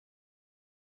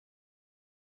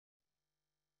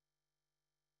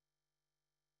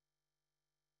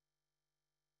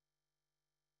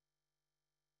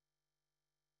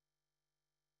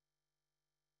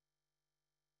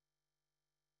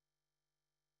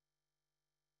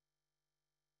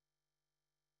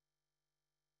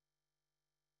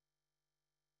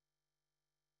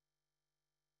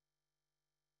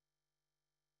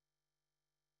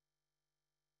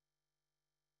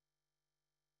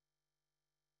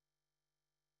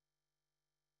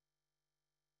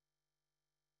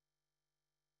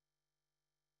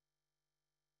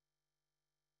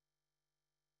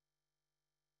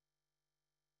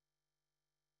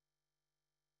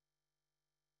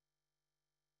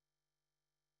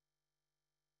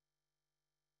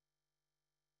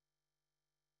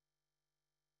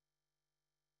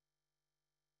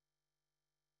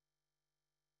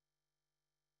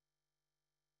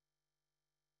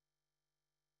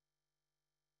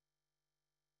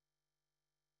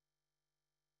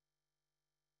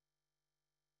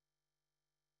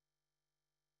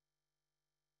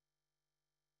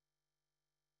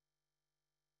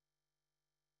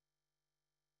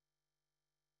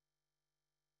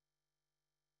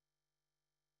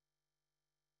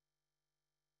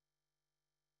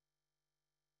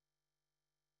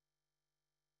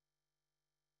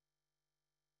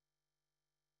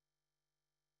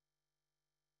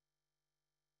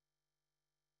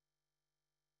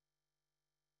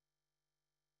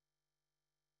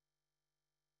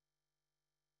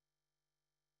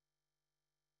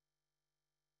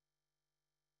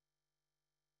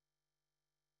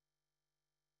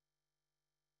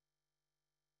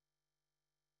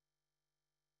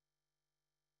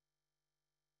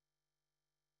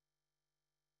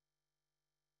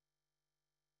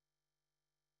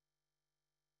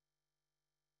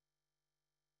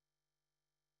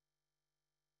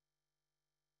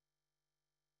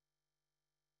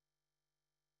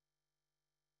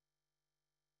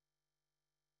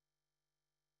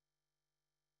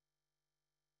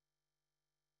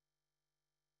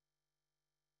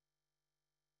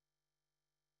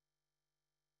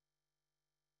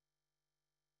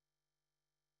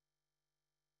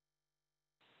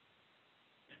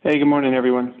Hey, good morning,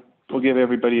 everyone. We'll give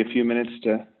everybody a few minutes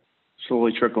to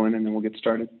slowly trickle in, and then we'll get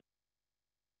started.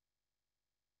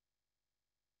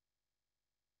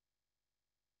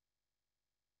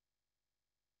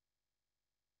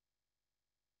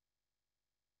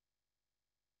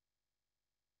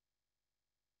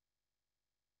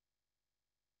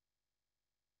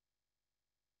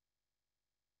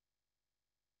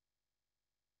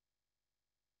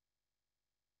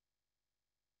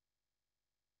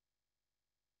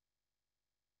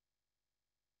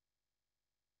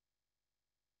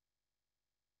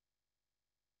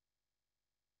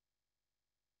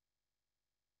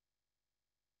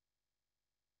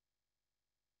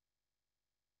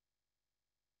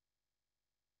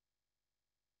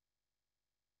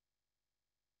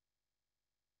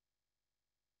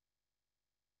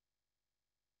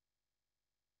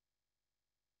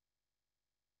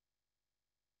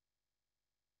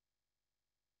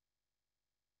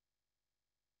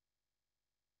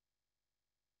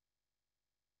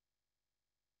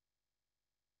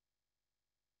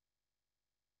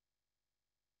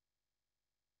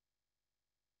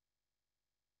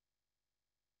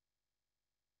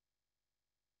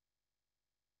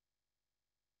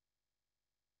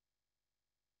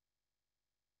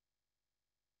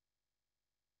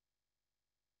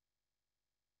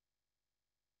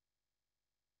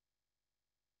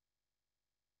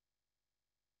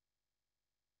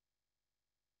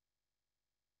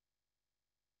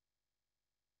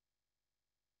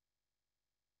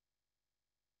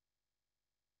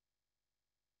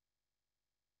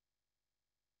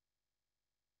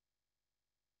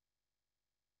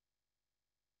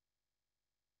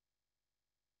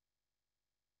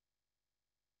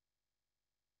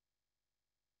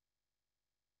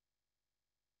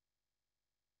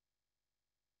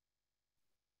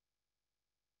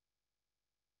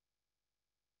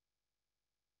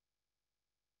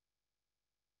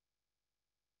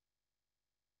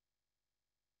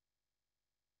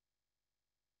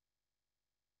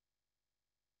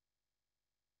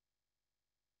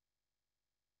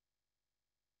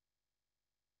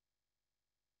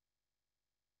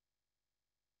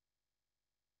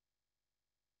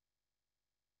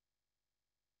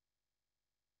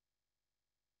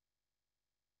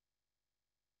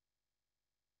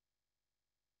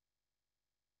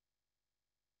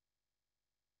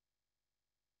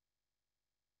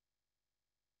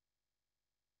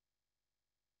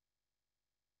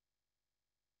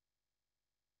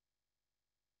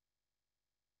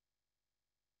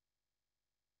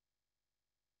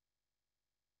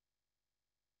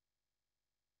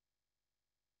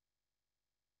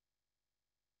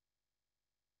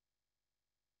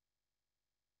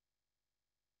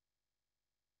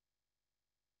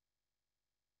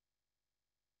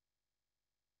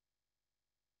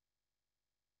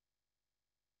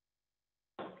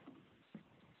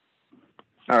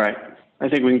 All right. I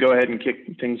think we can go ahead and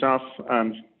kick things off.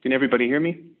 Can everybody hear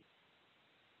me?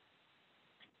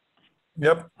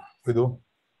 Yep, we do.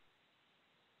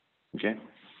 Okay.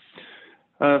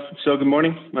 So good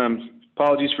morning.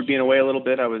 Apologies for being away a little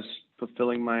bit. I was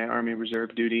fulfilling my Army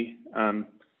Reserve duty.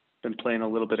 Been playing a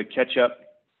little bit of catch up.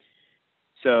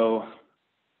 So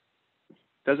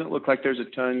doesn't look like there's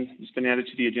a ton that's been added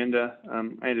to the agenda.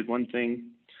 I added one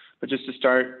thing, but just to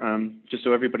start, just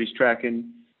so everybody's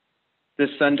tracking, this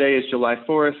Sunday is July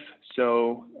 4th,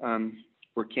 so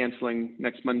we're canceling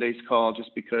next Monday's call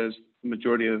just because the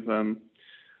majority of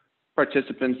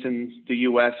participants in the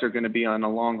U.S. are going to be on a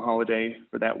long holiday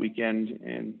for that weekend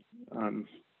and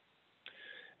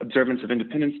observance of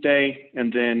Independence Day.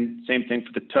 And then same thing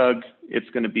for the tug. It's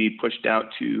going to be pushed out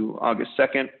to August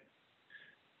 2nd.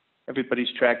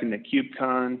 Everybody's tracking the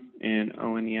KubeCon and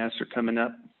ONES are coming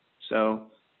up. So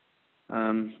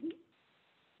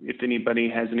if anybody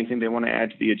has anything they want to add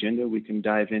to the agenda, we can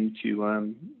dive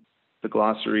into the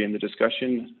glossary and the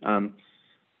discussion.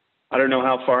 I don't know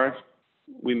how far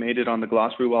we made it on the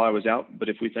glossary while I was out, but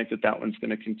if we think that that one's going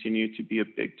to continue to be a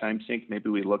big time sink, maybe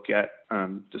we look at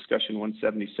discussion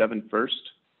 177 first.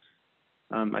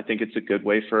 I think it's a good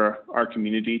way for our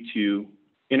community to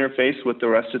interface with the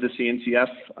rest of the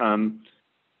CNCF.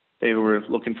 They were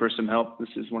looking for some help. This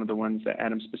is one of the ones that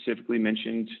Adam specifically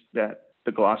mentioned that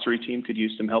the glossary team could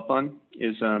use some help on,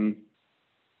 is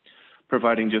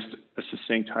providing just a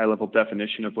succinct high-level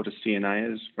definition of what a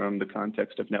CNI is from the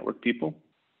context of network people.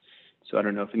 So I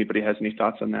don't know if anybody has any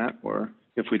thoughts on that, or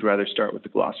if we'd rather start with the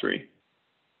glossary.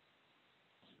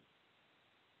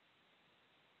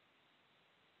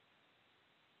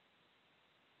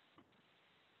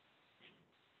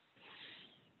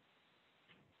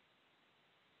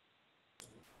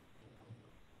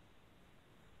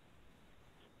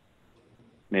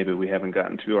 maybe we haven't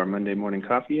gotten through our Monday morning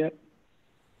coffee yet.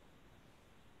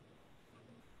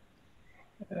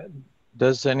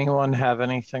 Does anyone have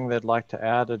anything they'd like to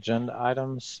add, agenda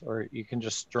items, or you can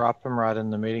just drop them right in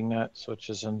the meeting notes, which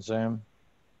is in Zoom?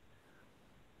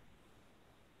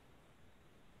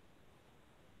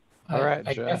 All right,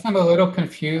 I Jeff. guess I'm a little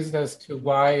confused as to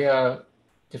why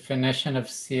definition of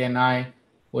CNI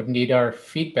would need our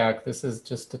feedback. This is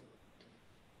just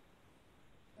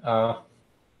an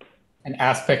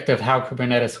aspect of how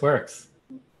Kubernetes works.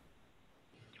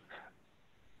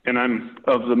 And I'm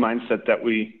of the mindset that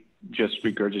we just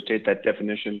regurgitate that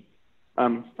definition.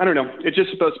 I don't know, it's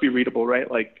just supposed to be readable,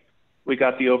 right? Like we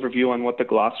got the overview on what the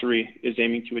glossary is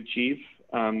aiming to achieve.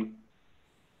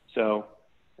 So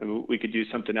we could do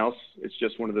something else. It's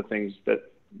just one of the things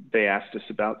that they asked us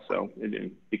about. So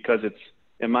because it's,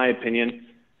 in my opinion,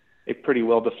 a pretty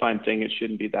well-defined thing, it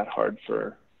shouldn't be that hard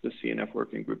for the CNF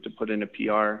working group to put in a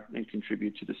PR and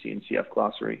contribute to the CNCF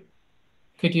glossary.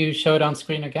 Could you show it on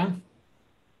screen again?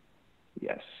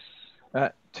 Yes.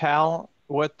 Tal,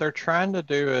 what they're trying to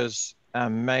do is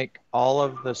make all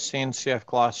of the CNCF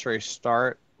glossary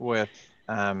start with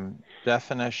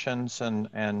definitions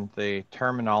and the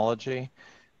terminology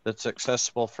that's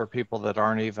accessible for people that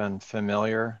aren't even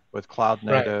familiar with cloud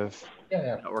native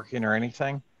networking or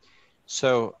anything.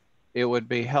 So it would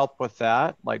be help with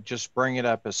that, like just bring it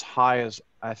up as high as,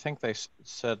 I think they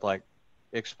said, like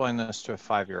explain this to a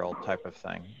 5-year-old type of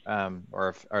thing,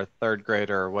 or a third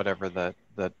grader or whatever the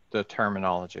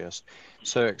terminology is.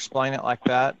 So explain it like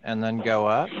that and then go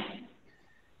up.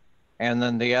 And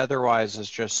then the otherwise is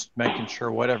just making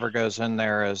sure whatever goes in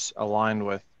there is aligned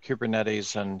with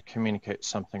Kubernetes and communicate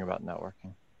something about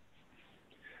networking.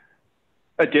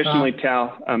 Additionally,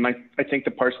 Tal, I think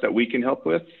the parts that we can help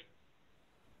with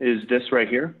is this right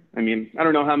here. I mean, I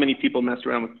don't know how many people messed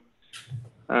around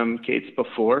with Kate's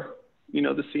before, you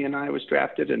know, the CNI was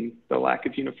drafted and the lack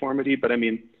of uniformity, but I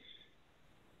mean,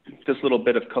 this little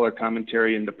bit of color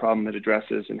commentary and the problem it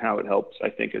addresses and how it helps, I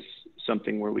think is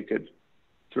something where we could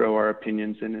throw our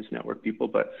opinions in as network people.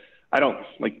 But I don't,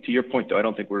 like to your point though, I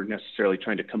don't think we're necessarily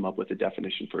trying to come up with a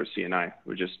definition for a CNI.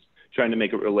 We're just trying to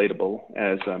make it relatable,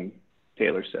 as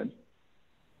Taylor said.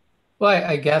 Well,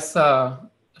 I guess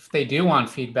if they do want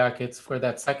feedback, it's for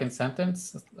that second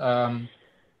sentence.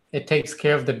 It takes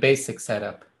care of the basic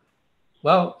setup.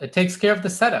 Well, it takes care of the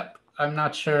setup. I'm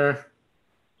not sure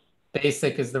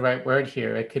basic is the right word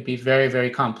here. It could be very, very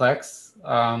complex.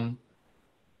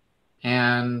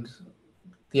 And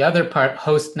the other part,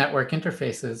 host network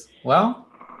interfaces, well,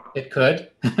 it could.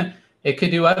 It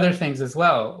could do other things as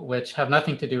well, which have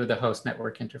nothing to do with the host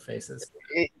network interfaces.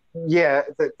 Yeah,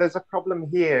 there's a problem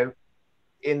here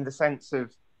in the sense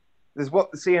of there's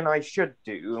what the CNI should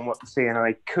do and what the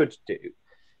CNI could do,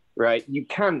 right? You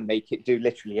can make it do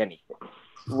literally anything.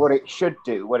 What it should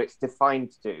do, what it's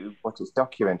defined to do, what it's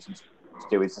documented to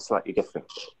do is a slightly different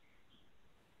thing.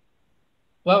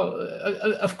 Well,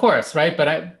 of course, right?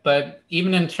 But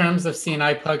even in terms of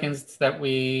CNI plugins that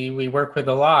we work with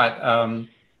a lot,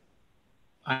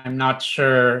 I'm not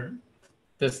sure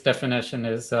this definition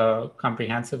is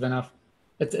comprehensive enough.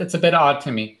 It's a bit odd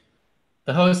to me.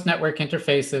 The host network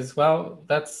interfaces, well,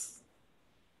 that's,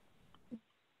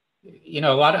 you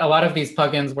know, a lot of these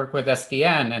plugins work with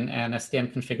SDN and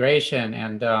SDN configuration,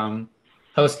 and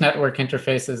host network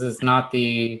interfaces is not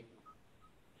the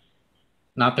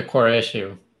core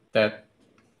issue. That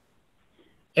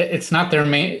it's not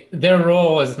their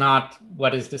role is not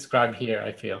what is described here,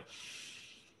 I feel.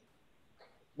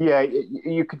 Yeah,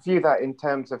 you could view that in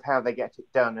terms of how they get it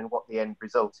done and what the end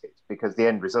result is, because the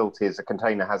end result is a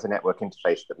container has a network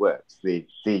interface that works. The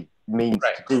means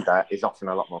to do that is often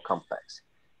a lot more complex.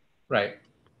 Right.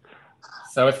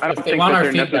 So if I don't they think want that our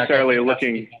they're feedback, necessarily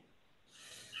looking.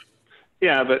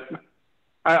 Yeah, but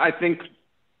I think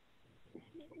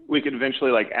we could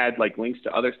eventually like add like links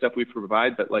to other stuff we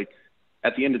provide, but like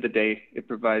at the end of the day, it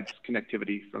provides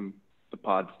connectivity from the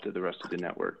pods to the rest of the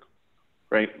network,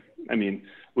 right? I mean,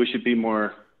 we should be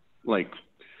more like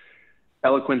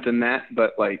eloquent than that,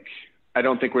 but like I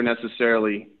don't think we're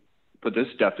necessarily, for this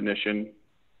definition,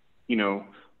 you know,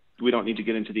 we don't need to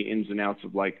get into the ins and outs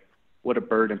of like what a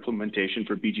bird implementation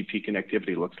for BGP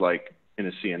connectivity looks like in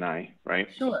a CNI, right?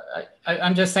 Sure.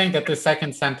 I'm just saying that the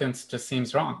second sentence just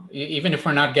seems wrong. Even if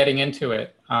we're not getting into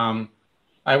it,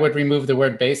 I would remove the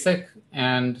word basic.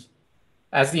 And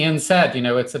as Ian said, you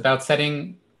know, it's about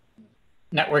setting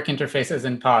network interfaces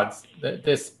in pods.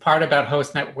 This part about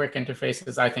host network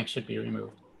interfaces, I think, should be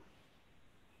removed.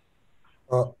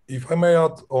 If I may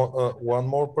add one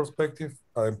more perspective,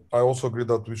 I also agree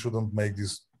that we shouldn't make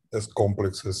this as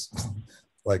complex as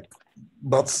like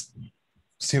that's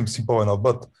simple enough.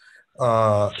 But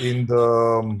in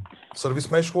the service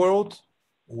mesh world,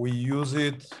 we use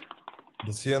it,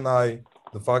 the CNI,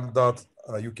 the fact that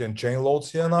you can chain load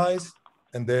CNIs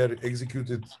and they're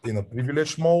executed in a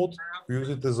privileged mode. We use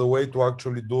it as a way to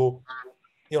actually do,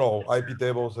 IP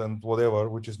tables and whatever,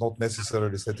 which is not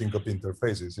necessarily setting up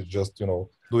interfaces. It's just,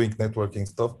 doing networking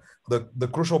stuff. The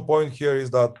crucial point here is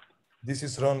that this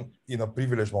is run in a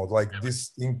privileged mode. Like this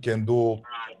thing can do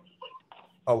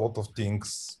a lot of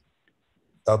things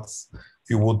that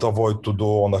you would avoid to do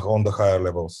on the higher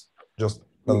levels. Just,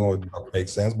 I don't know if that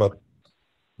makes sense, but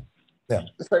yeah.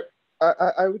 So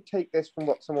I would take this from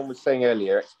what someone was saying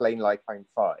earlier, explain lifetime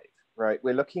 5, right?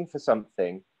 We're looking for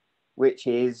something which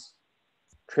is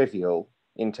trivial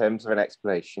in terms of an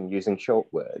explanation using short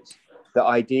words that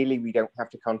ideally we don't have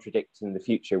to contradict in the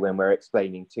future when we're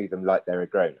explaining to them like they're a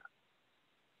grown-up.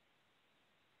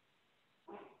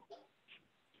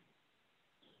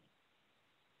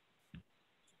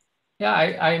 Yeah,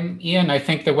 I'm Ian. I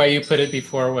think the way you put it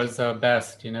before was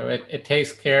best. It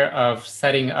takes care of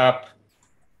setting up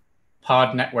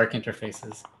pod network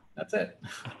interfaces. That's it.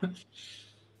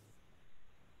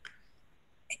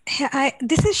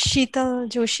 This is Sheetal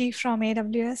Joshi from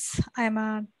AWS. I'm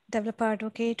a developer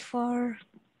advocate for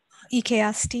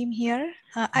EKS team here.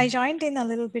 I joined in a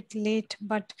little bit late,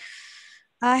 but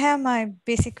I have my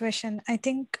basic question. I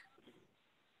think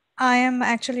I am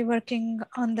actually working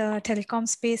on the telecom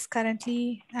space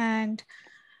currently, and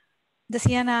the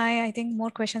CNI, I think more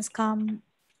questions come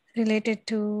related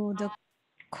to the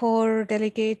core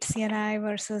delegate CNI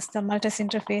versus the multis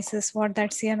interfaces, what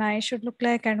that CNI should look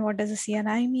like, and what does a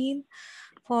CNI mean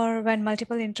for when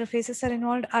multiple interfaces are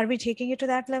involved. Are we taking it to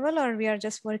that level, or we are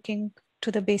just working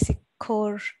to the basic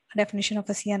core definition of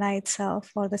a CNI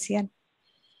itself, or the CN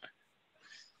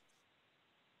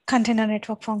container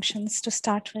network functions to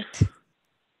start with?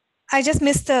 I just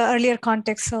missed the earlier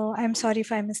context, so I'm sorry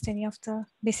if I missed any of the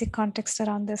basic context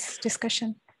around this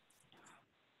discussion.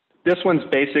 This one's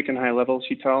basic and high level,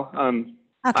 Sheetal.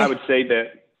 Okay. I would say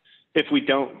that if we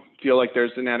don't feel like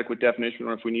there's an adequate definition,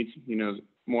 or if we need,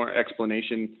 more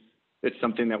explanation, it's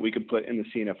something that we could put in the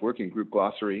CNF working group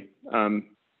glossary.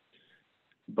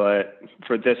 But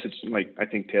for this, it's like, I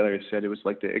think Taylor said, it was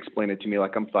like to explain it to me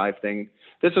like I'm 5 thing.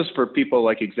 This is for people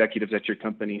like executives at your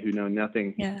company who know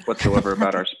nothing whatsoever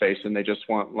about our space, and they just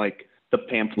want like the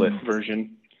pamphlet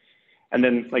version. And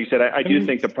then, like you said, I do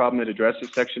think the problem it addresses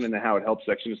section and the how it helps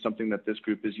section is something that this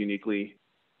group is uniquely,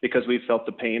 because we've felt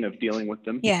the pain of dealing with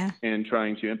them and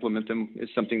trying to implement them, is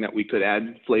something that we could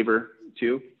add flavor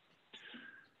to.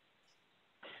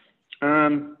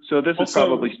 So this is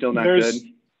probably still not good,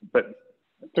 but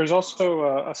there's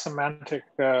also a semantic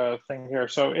thing here.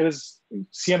 So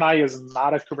CNI is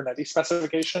not a Kubernetes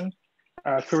specification.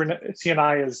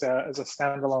 CNI is a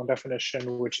standalone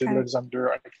definition, which lives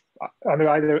under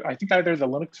either the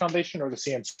Linux Foundation or the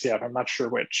CNCF. I'm not sure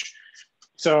which.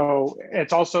 So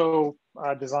it's also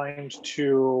designed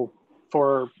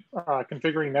for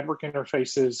configuring network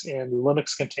interfaces in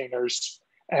Linux containers.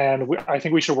 And I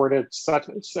think we should word it such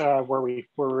where we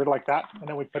word like that, and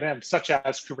then we put in such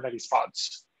as Kubernetes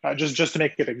pods, just to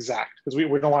make it exact, because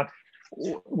we don't want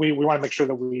we want to make sure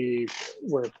that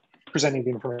we're presenting the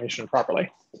information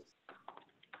properly.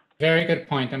 Very good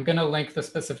point. I'm going to link the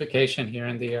specification here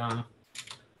in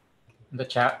the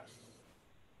chat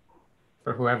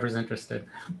for whoever's interested.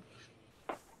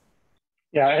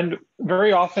 Yeah, and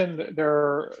very often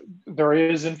there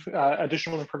is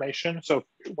additional information. So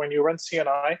when you run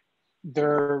CNI,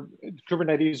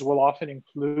 Kubernetes will often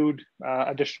include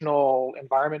additional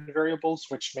environment variables,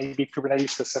 which may be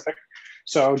Kubernetes specific.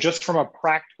 So just from a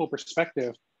practical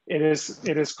perspective, it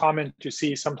is common to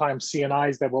see sometimes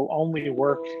CNIs that will only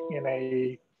work in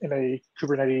a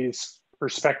Kubernetes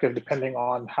perspective, depending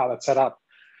on how that's set up.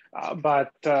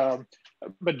 But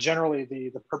generally,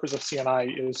 the purpose of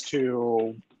CNI is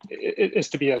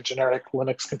to be a generic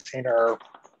Linux container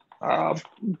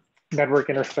network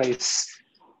interface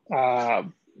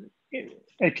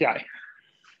API.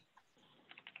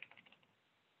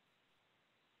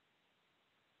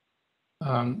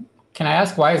 Can I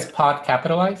ask, why is pod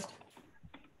capitalized?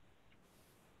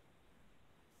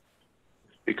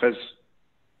 Because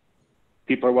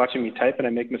people are watching me type and I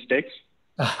make mistakes.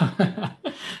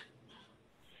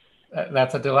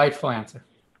 That's a delightful answer.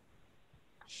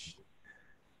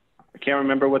 I can't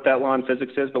remember what that law in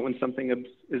physics is, but when something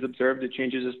is observed, it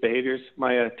changes its behaviors.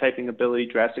 My typing ability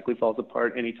drastically falls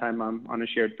apart anytime I'm on a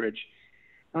shared bridge.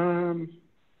 And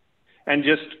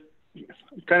just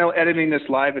kind of editing this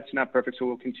live, it's not perfect, so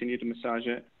we'll continue to massage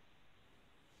it.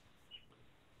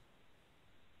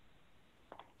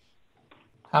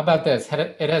 How about this?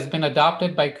 It has been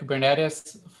adopted by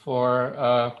Kubernetes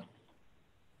for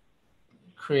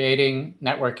creating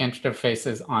network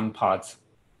interfaces on pods.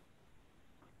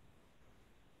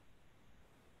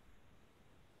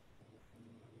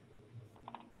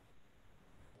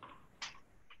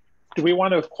 Do we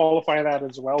want to qualify that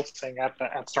as well, saying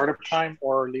at startup time,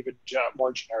 or leave it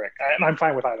more generic? And I'm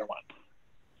fine with either one.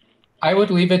 I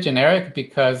would leave it generic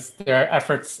because there are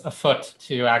efforts afoot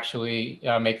to actually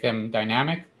make them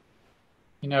dynamic.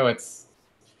 You know, it's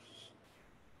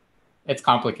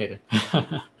complicated,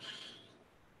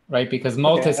 right? Because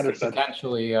Multis could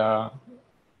potentially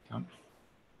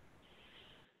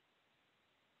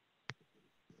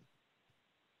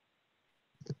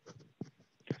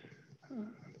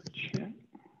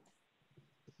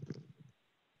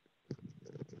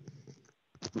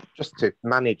just to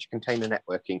manage container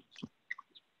networking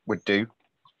would do.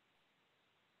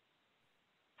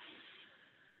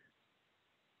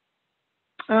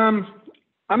 I'm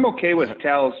okay with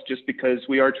TALs just because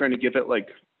we are trying to give it like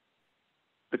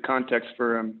the context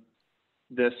for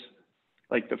this,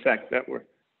 like the fact that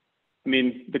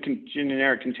the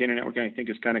generic container networking I think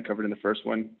is kind of covered in the first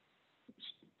one.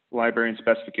 Library and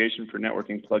specification for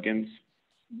networking plugins.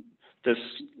 This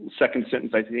second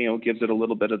sentence, I think, gives it a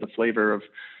little bit of the flavor of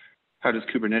how does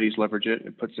Kubernetes leverage it.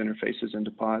 It puts interfaces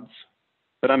into pods.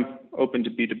 But I'm open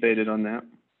to be debated on that.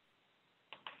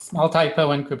 Small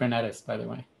typo in Kubernetes, by the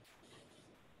way.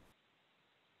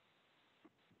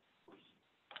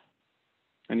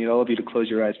 I need all of you to close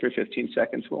your eyes for 15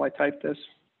 seconds while I type this.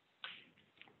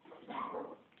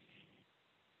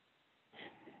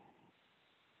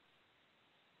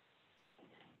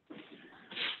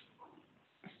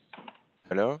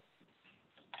 Hello?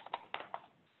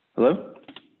 Hello?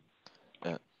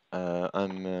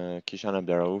 I'm Kishan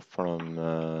Abdarraouf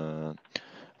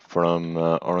from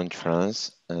Orange,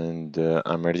 France, and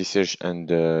I'm a research and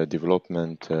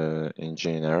development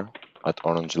engineer at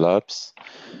Orange Labs.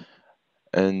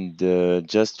 And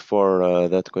just for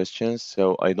that question,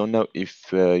 so I don't know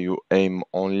if you aim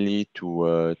only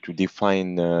to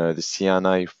define the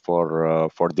CNI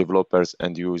for developers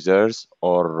and users,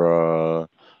 or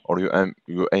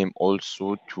you aim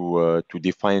also to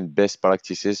define best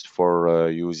practices for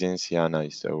using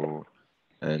CNI. So,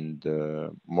 and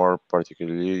more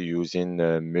particularly using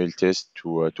Multis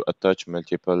to attach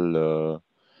multiple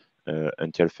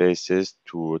interfaces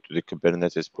to the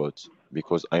Kubernetes pods,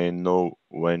 because I know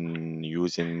when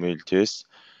using Multis,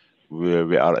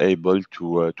 we are able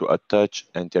to attach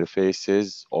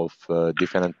interfaces of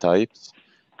different types,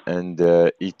 and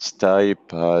each type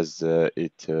has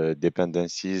its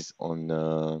dependencies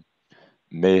on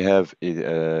may have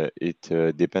its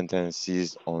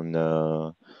dependencies on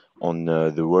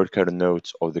the worker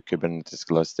nodes of the Kubernetes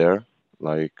cluster,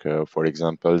 like for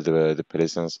example the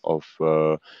presence of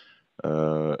a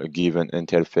given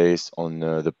interface on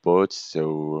the pod.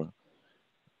 So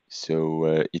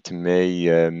it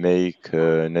may make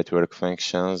network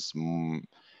functions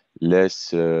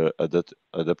less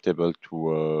adaptable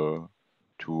to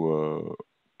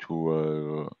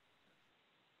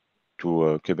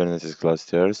Kubernetes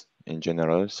clusters in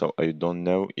general. So I don't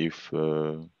know if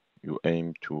you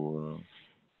aim to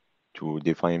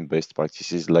define best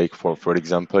practices, like for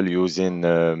example using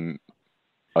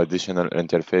additional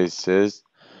interfaces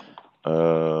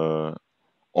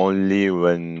only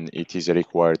when it is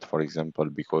required, for example,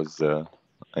 because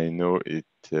I know it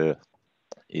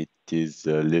is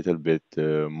a little bit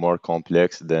more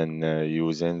complex than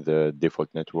using the default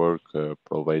network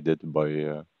provided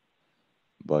by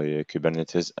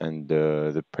Kubernetes and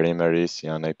the primary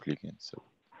CNI plugin. So.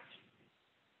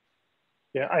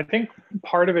 Yeah, I think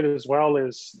part of it as well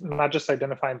is not just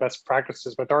identifying best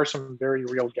practices, but there are some very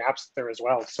real gaps there as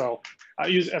well. So I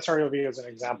use SROV as an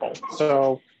example.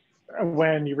 So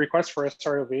when you request for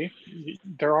SROV,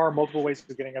 there are multiple ways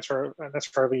of getting an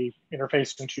SROV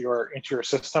interface into your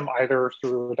system, either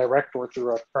through a direct or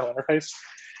through a kernel interface.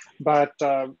 But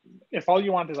if all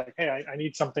you want is like, hey, I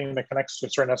need something that connects to a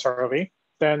certain SROV,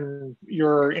 then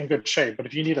you're in good shape. But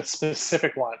if you need a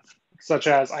specific one, such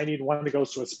as I need one that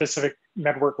goes to a specific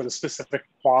network with a specific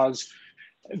clause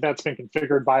that's been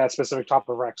configured by a specific top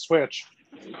of rack switch,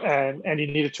 and you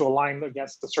need it to align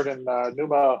against a certain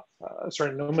NUMA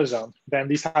zone, then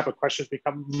these type of questions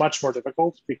become much more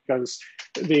difficult because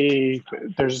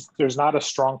there's not a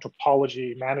strong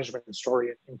topology management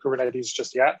story in Kubernetes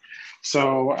just yet.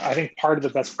 So I think part of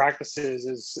the best practices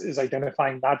is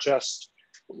identifying not just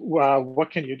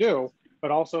what can you do, but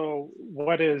also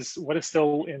what is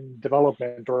still in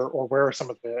development, or where are some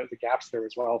of the gaps there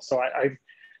as well. So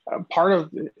part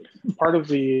of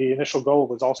the initial goal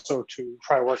was also to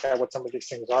try to work out what some of these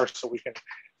things are, so we can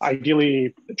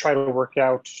ideally try to work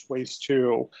out ways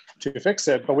to fix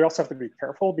it. But we also have to be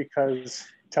careful because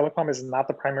telecom is not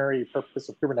the primary purpose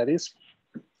of Kubernetes.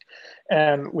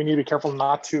 And we need to be careful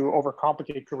not to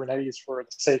overcomplicate Kubernetes for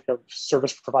the sake of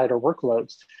service provider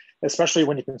workloads, especially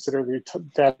when you consider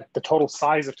that the total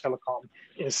size of telecom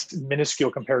is minuscule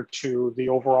compared to the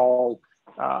overall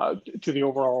whoa,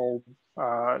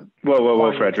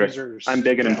 Frederick. I'm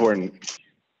big and important.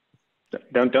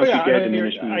 Don't you dare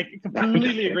diminish me. I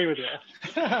completely agree with you.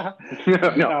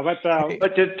 No, but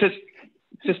to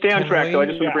stay on track, though, I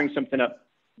just want to bring something up,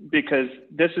 because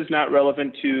this is not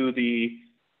relevant to the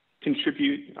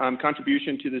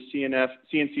contribution to the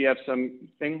CNCF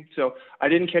thing. So I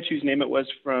didn't catch whose name it was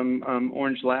from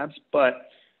Orange Labs, but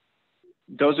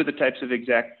those are the types of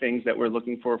exact things that we're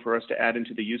looking for us to add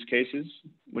into the use cases,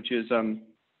 which is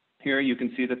here you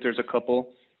can see that there's a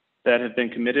couple that have been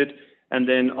committed. And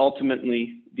then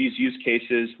ultimately, these use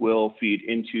cases will feed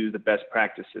into the best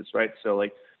practices, right? So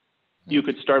like you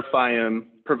could start by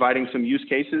providing some use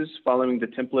cases following the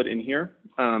template in here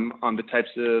on the types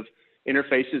of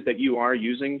interfaces that you are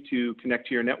using to connect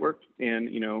to your network and,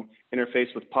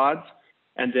 interface with pods.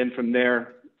 And then from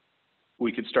there,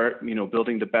 we could start,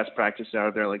 building the best practice out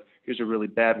of there. Like, here's a really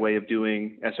bad way of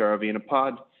doing SRV in a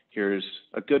pod. Here's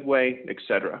a good way,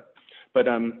 etc. But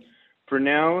for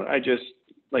now, I just,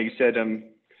 like you said,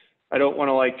 I don't want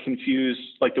to confuse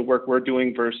the work we're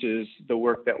doing versus the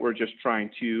work that we're just trying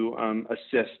to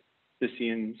assist the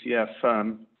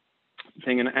CNCF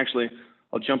thing. And actually,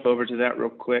 I'll jump over to that real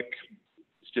quick,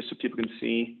 just so people can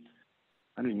see.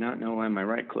 I do not know why my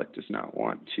right click does not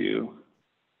want to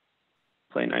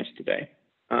play nice today.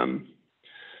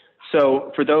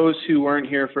 So for those who weren't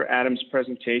here for Adam's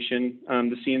presentation,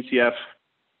 the CNCF,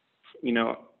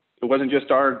 it wasn't just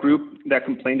our group that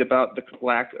complained about the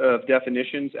lack of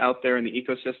definitions out there in the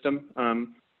ecosystem.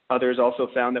 Others also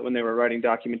found that when they were writing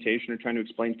documentation or trying to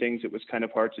explain things, it was kind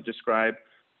of hard to describe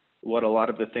what a lot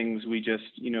of the things we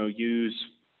just, use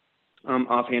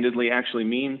offhandedly actually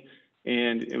mean.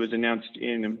 And it was announced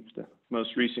in the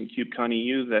most recent KubeCon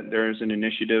EU that there's an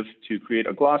initiative to create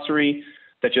a glossary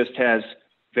that just has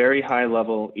very high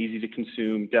level, easy to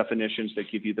consume definitions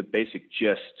that give you the basic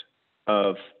gist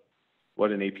of what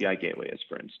an API gateway is,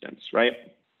 for instance, right?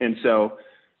 And so,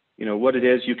 what it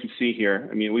is, you can see here.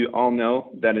 I mean, we all know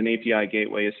that an API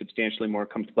gateway is substantially more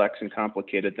complex and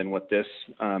complicated than what this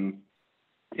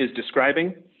is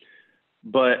describing.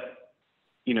 But,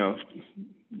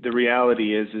 the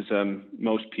reality is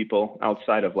most people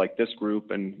outside of this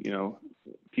group and,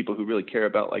 people who really care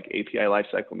about API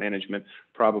lifecycle management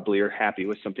probably are happy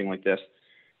with something like this.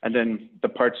 And then the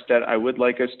parts that I would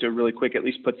like us to really quick at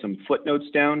least put some footnotes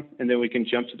down, and then we can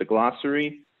jump to the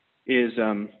glossary is,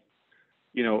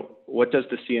 what does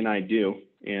the CNI do?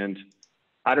 And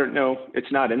I don't know,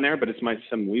 it's not in there, but it's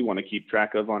something we want to keep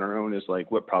track of on our own is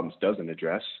what problems does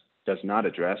not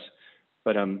address.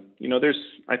 But,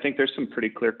 I think there's some pretty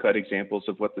clear-cut examples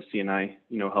of what the CNI,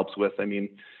 helps with. I mean,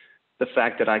 the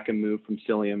fact that I can move from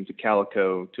Cilium to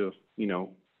Calico to,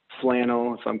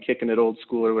 Flannel, if I'm kicking it old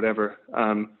school or whatever,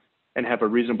 and have a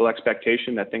reasonable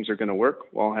expectation that things are going to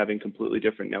work while having completely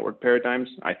different network paradigms,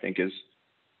 I think is,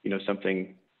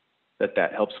 something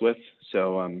that helps with.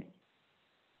 So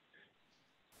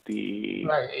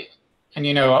right. And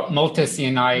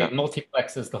multi-CNI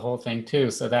multiplexes the whole thing too.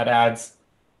 So that adds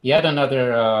yet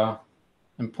another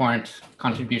important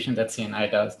contribution that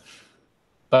CNI does.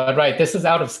 But right, this is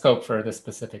out of scope for this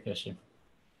specific issue.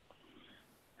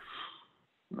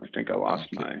 I think I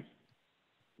lost my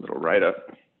little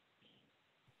write-up.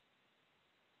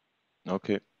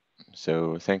 Okay,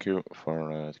 so thank you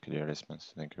for the clear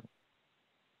response. Thank you.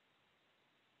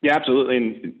 Yeah, absolutely.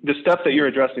 And the stuff that you're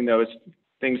addressing, though, is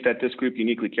things that this group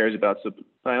uniquely cares about. So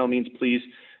by all means, please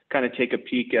kind of take a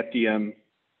peek at the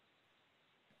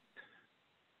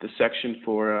section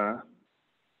for,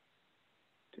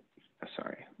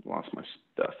 sorry, lost my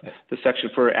stuff. The section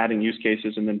for adding use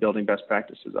cases and then building best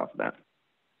practices off of that.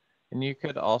 And you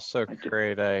could also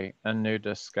create a new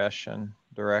discussion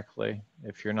directly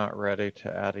if you're not ready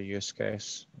to add a use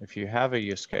case. If you have a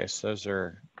use case, those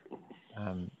are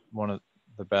one of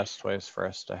the best ways for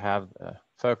us to have the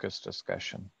focus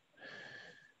discussion.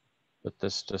 But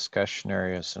this discussion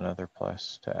area is another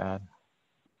place to add.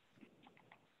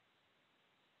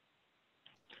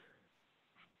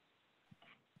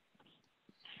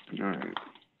 All right.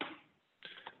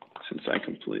 Since I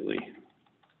completely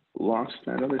lost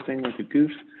that other thing like a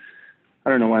goof, I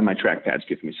don't know why my trackpad's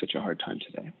giving me such a hard time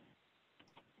today.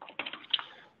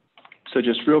 So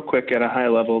just real quick at a high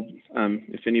level,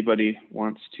 if anybody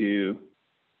wants to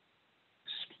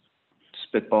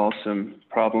spitball some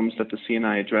problems that the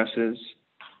CNI addresses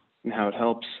and how it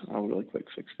helps, I'll really quick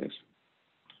fix this.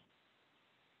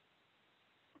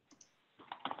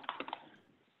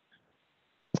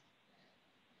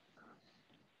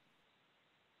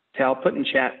 Tal, put in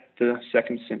chat the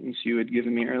second sentence you had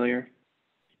given me earlier.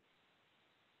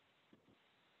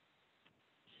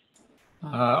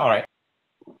 All right.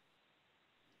 Because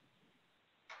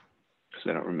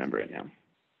I don't remember it now.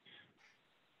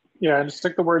 Yeah, and just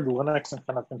stick the word Linux in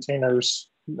front of containers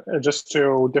just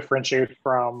to differentiate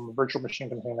from virtual machine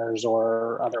containers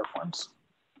or other forms.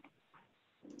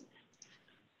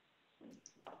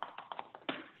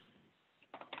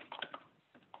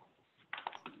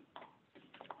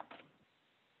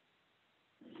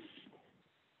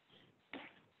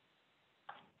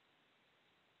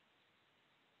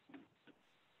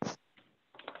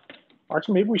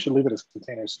 Actually, maybe we should leave it as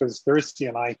containers because there is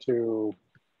CNI to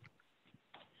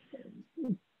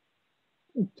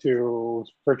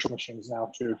virtual machines now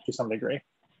to some degree.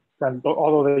 And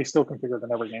although they still configure the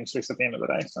network namespace at the end of the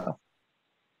day. So.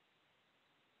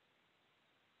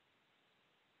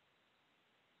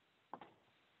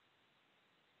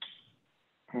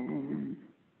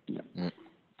 Yeah.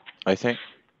 I think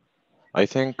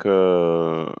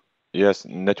yes,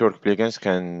 network plugins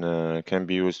can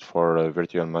be used for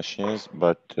virtual machines,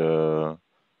 but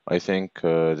I think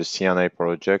the CNI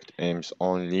project aims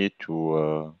only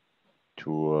to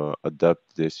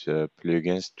adapt these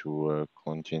plugins to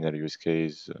container use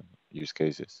cases.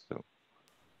 So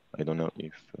I don't know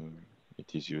if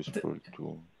it is useful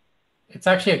to. It's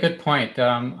actually a good point.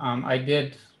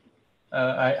 I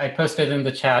posted in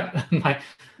the chat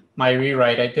my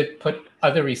rewrite. I did put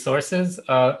other resources.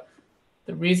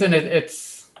 The reason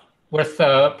it's worth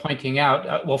pointing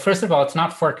out, well, first of all, it's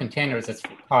not for containers, it's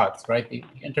for pods, right? The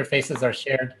interfaces are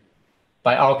shared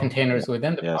by all containers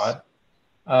within the pod.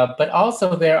 But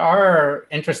also there are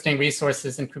interesting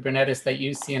resources in Kubernetes that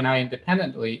use CNI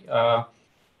independently. So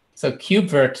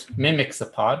KubeVirt mimics a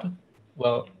pod.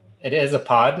 Well, it is a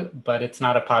pod, but it's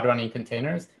not a pod running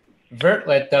containers.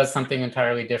 Virtlet does something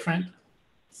entirely different.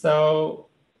 So,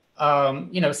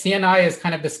 CNI is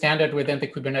kind of the standard within the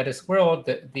Kubernetes world.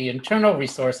 The internal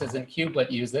resources in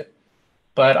Kubelet use it,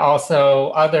 but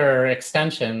also other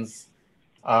extensions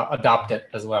adopt it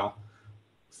as well.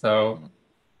 So,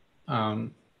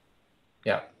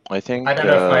 yeah. I think. I don't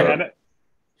know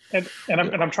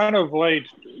if I'm trying to avoid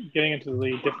getting into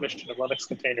the definition of Linux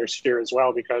containers here as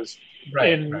well, because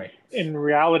in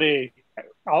reality,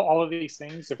 all of these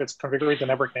things, if it's configured the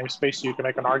network namespace, you can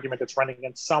make an argument it's running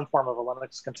in some form of a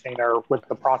Linux container with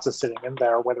the process sitting in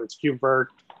there, whether it's KubeVirt,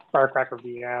 Firecracker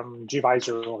VM,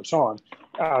 gvisor, or so on.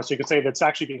 So you could say that's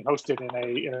actually being hosted in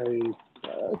a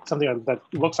something that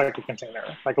looks like a container,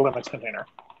 like a Linux container.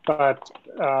 But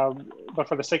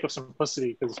for the sake of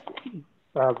simplicity, because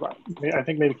I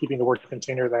think maybe keeping the word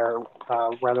container there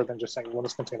rather than just saying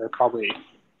Linux container probably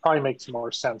makes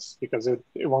more sense, because it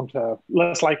won't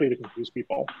less likely to confuse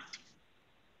people.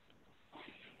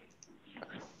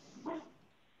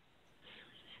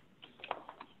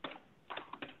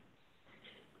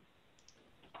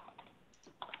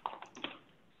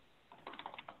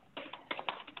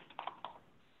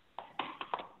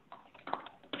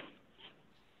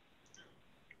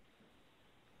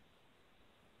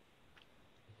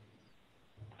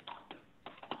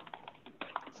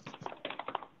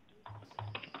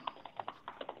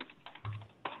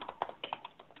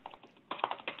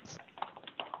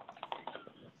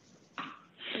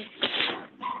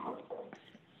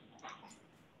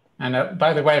 And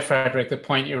by the way, Frederick, the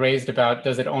point you raised about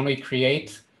does it only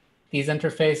create these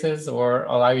interfaces or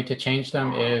allow you to change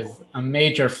them is a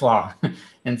major flaw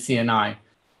in CNI,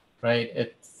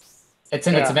 right? It's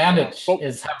an advantage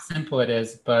is how simple it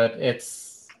is, but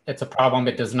it's a problem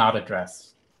it does not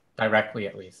address directly,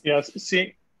 at least. Yes,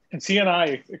 and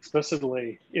CNI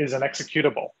explicitly is an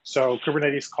executable. So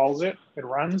Kubernetes calls it, it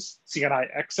runs, CNI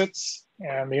exits,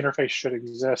 and the interface should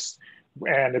exist.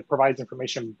 And it provides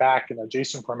information back in a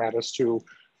JSON format as to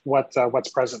what's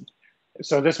present.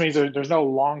 So this means there's no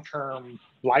long-term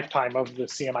lifetime of the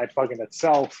CNI plugin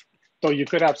itself, though you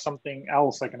could have something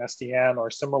else like an SDN or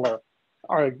similar,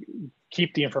 or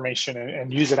keep the information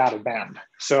and use it out of band.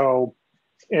 So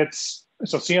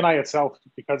CNI itself,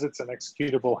 because it's an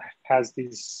executable, has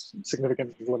these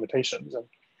significant limitations.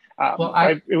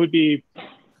 And it would be.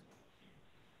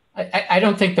 I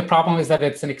don't think the problem is that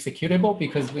it's an executable,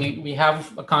 because we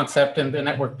have a concept in the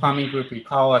network plumbing group we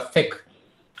call a thick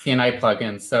CNI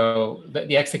plugin. So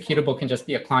the executable can just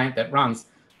be a client that runs.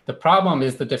 The problem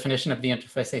is the definition of the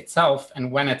interface itself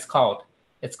and when it's called.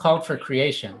 It's called for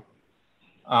creation.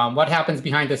 What happens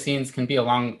behind the scenes can be a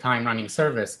long time running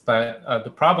service, but the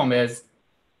problem is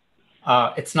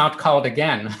it's not called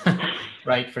again,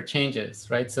 right, for changes,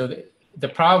 right? So the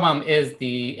problem is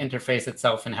the interface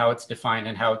itself and how it's defined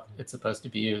and how it's supposed to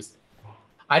be used.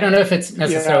 I don't know if it's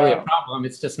necessarily a problem.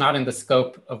 It's just not in the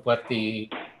scope of what the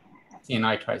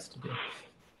CNI tries to do.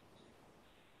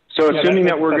 So assuming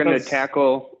that we're going to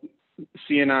tackle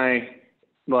CNI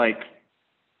like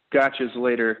gotchas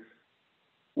later,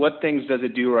 what things does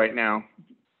it do right now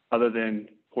other than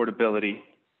portability?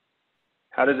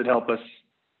 How does it help us?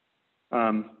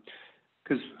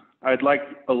 Because I'd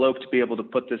like Alok to be able to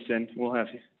put this in. We'll have,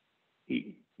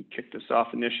 he kicked us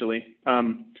off initially.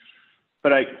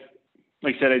 But like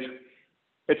I said,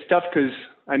 it's tough because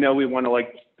I know we want to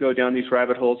like go down these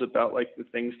rabbit holes about like the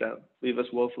things that leave us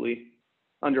woefully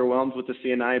underwhelmed with the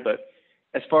CNI. But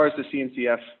as far as the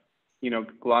CNCF,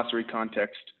 glossary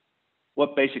context,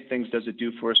 what basic things does it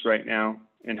do for us right now,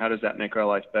 and how does that make our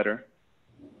life better?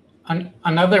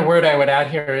 Another word I would add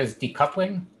here is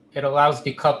decoupling. It allows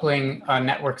decoupling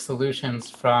network solutions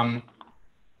from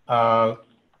Kubernetes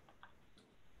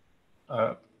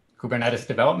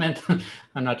development.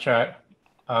 I'm not sure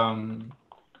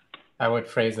I would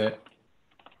phrase it.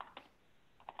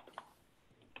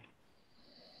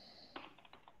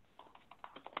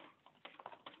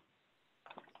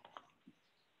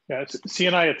 Yeah,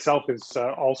 CNI itself is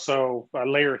also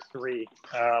layer 3,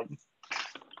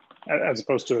 as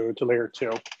opposed to layer 2,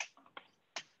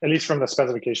 at least from the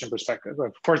specification perspective.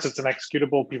 Of course, it's an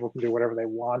executable. People can do whatever they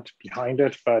want behind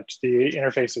it, but the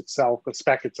interface itself, the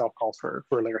spec itself calls for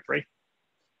layer 3.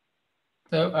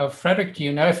 So, Frederick, do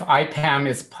you know if IPAM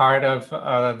is part of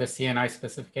the CNI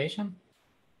specification?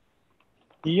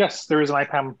 Yes, there is an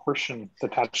IPAM portion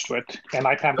attached to it, and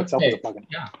IPAM itself is a plugin.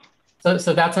 Yeah.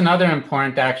 So that's another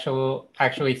important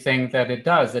actually thing that it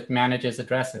does. It manages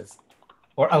addresses,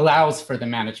 or allows for the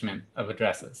management of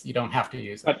addresses. You don't have to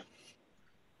use it.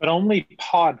 But only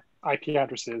pod IP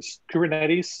addresses.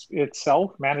 Kubernetes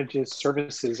itself manages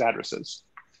services addresses.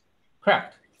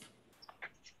 Correct.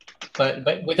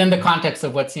 But within the context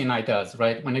of what CNI does,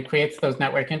 right? When it creates those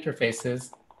network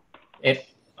interfaces, it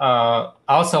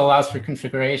also allows for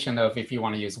configuration of if you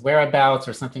want to use whereabouts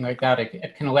or something like that.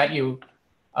 It can let you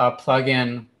plug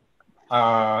in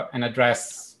an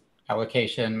address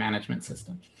allocation management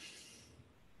system.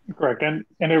 Correct, and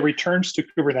it returns to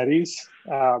Kubernetes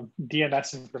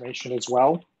DNS information as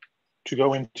well to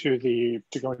go into the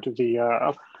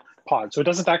pod. So it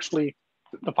doesn't actually,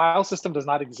 the file system does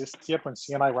not exist yet when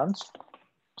CNI runs.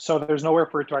 So there's nowhere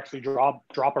for it to actually drop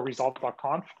a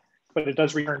resolve.conf, but it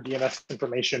does return DNS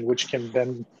information, which can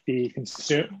then be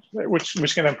consumed,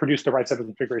 which can then produce the right set of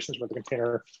configurations for the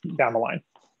container down the line.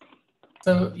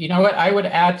 So, you know what, I would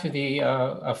add to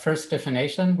the first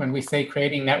definition, when we say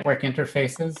creating network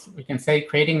interfaces, we can say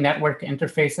creating network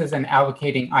interfaces and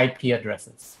allocating IP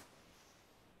addresses.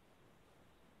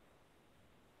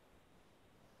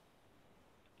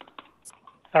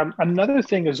 Another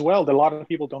thing as well that a lot of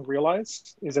people don't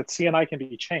realize is that CNI can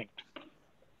be chained.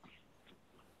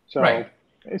 So right.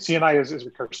 CNI is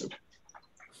recursive.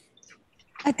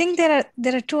 I think there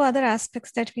are two other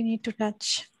aspects that we need to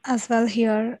touch as well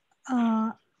here.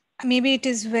 Maybe it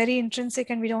is very intrinsic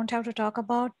and we don't have to talk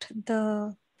about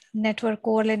the network,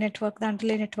 overlay network, the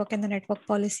underlay network, and the network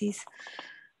policies.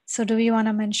 So do we want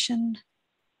to mention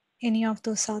any of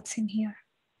those thoughts in here?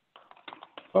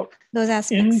 Well, those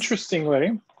aspects.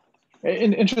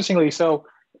 Interestingly, so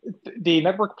the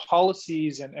network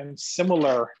policies and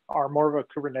similar are more of a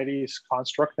Kubernetes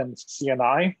construct than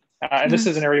CNI. And this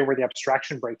is an area where the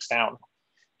abstraction breaks down.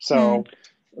 So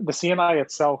the CNI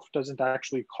itself doesn't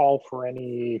actually call for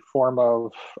any form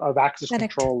of access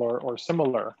control or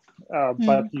similar,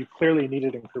 but you clearly need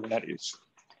it in Kubernetes.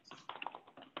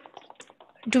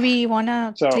 Do we want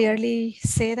to clearly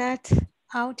say that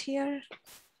out here?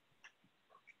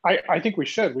 I think we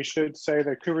should. We should say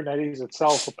that Kubernetes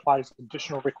itself applies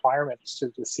additional requirements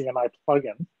to the CNI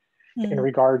plugin in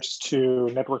regards to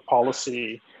network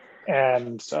policy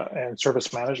and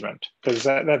service management, because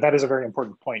that is a very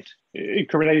important point.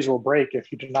 Kubernetes will break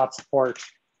if you do not support,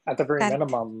 at the very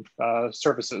minimum,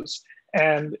 services,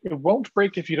 and it won't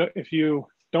break if you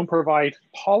don't provide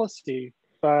policy.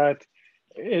 But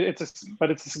it's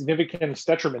a significant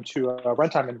detriment to a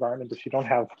runtime environment if you don't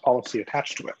have policy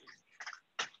attached to it.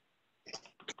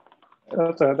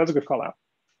 That's a good call out.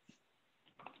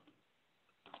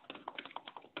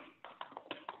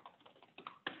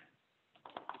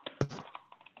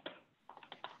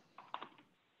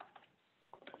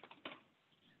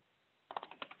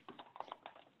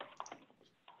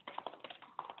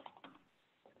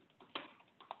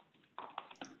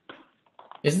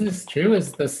 Is this true?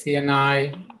 Is the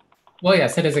CNI? Well,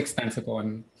 yes, it is extensible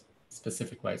in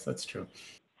specific ways. That's true.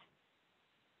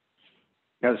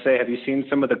 I gotta say, have you seen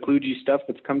some of the kludgy stuff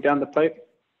that's come down the pipe?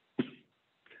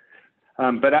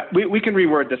 But we can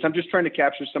reword this. I'm just trying to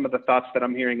capture some of the thoughts that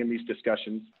I'm hearing in these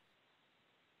discussions.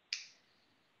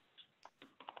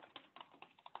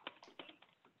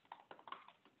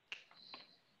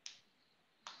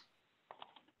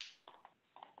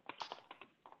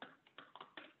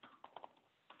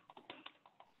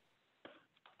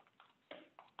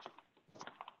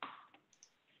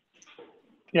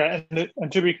 Yeah,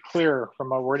 and to be clear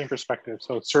from a wording perspective,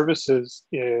 so services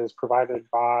is provided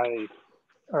by,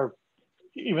 or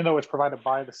even though it's provided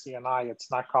by the CNI,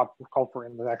 it's not called for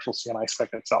in the actual CNI spec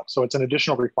itself. So it's an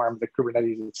additional requirement that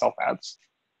Kubernetes itself adds.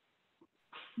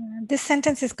 This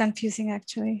sentence is confusing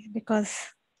actually, because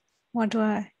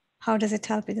how does it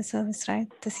help with the service, right?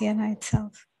 The CNI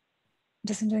itself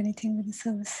doesn't do anything with the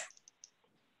service.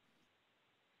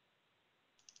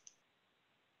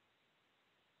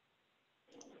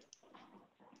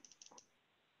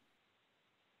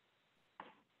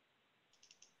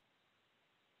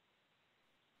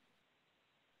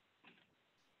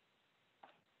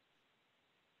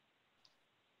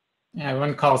 Yeah, I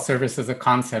wouldn't call services a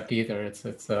concept either. It's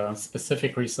a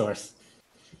specific resource.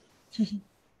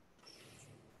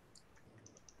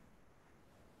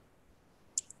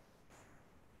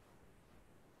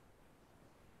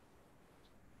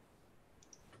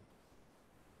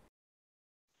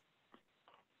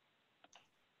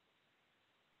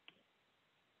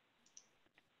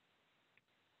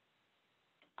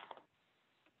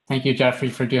 Thank you, Jeffrey,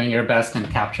 for doing your best in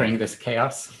capturing this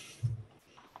chaos.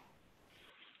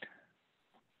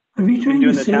 Are we trying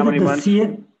to say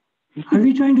that are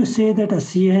we trying to say that a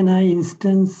CNI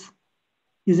instance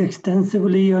is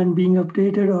extensively on being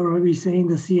updated, or are we saying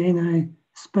the CNI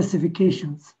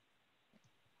specifications?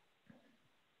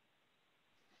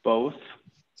 Both.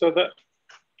 So do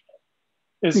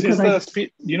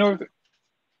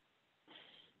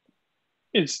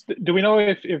we know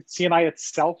if CNI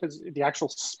itself is the actual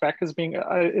spec is being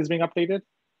updated?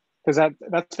 Because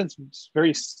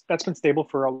that's been stable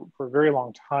for a very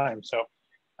long time. So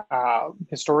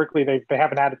historically, they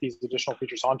haven't added these additional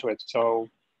features onto it. So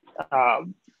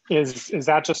is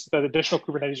that just the additional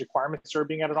Kubernetes requirements that are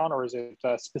being added on, or is it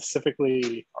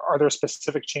specifically, are there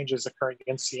specific changes occurring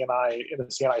in the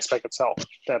CNI spec itself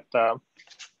that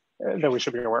we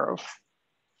should be aware of?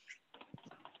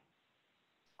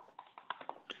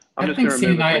 I think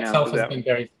CNI itself has been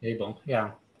very stable.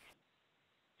 Yeah.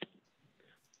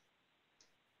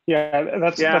 Yeah,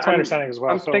 that's my understanding as well.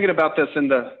 I'm thinking about this in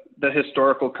the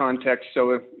historical context,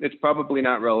 so it's probably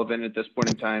not relevant at this point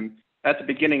in time. At the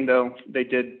beginning, though, they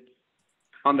did,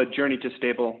 on the journey to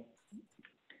stable,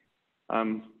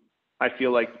 I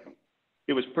feel like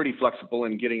it was pretty flexible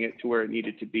in getting it to where it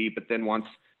needed to be, but then once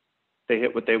they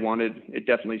hit what they wanted, it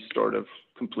definitely sort of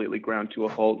completely ground to a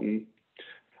halt. And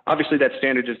obviously that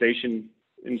standardization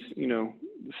and,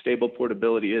 stable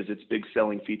portability is its big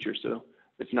selling feature. So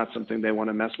it's not something they want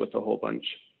to mess with a whole bunch.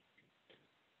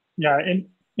 Yeah, and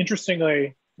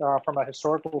interestingly, from a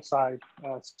historical side,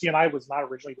 CNI was not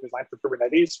originally designed for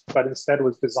Kubernetes, but instead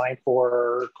was designed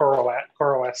for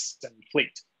CoreOS and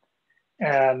Fleet.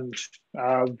 And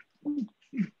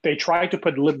they tried to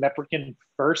put libnetwork in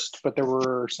first, but there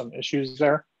were some issues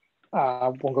there.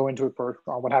 Won't go into it for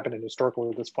what happened in historical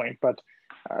at this point, but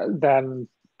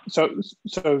so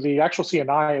the actual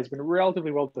CNI has been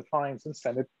relatively well defined since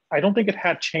then. I don't think it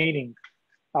had chaining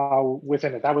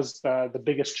within it. That was the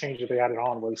biggest change that they added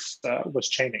on was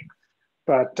chaining,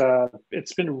 but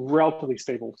it's been relatively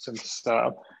stable since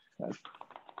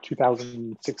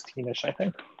 2016-ish, I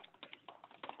think.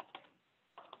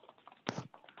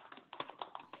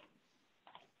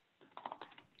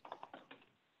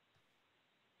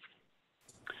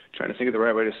 Trying to think of the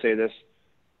right way to say this.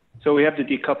 So we have the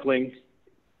decoupling.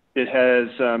 It has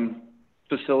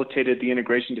facilitated the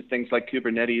integration to things like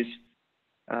Kubernetes.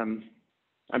 I'm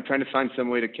trying to find some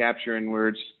way to capture in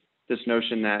words this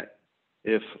notion that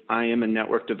if I am a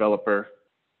network developer,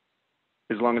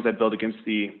 as long as I build against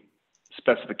the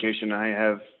specification, I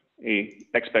have a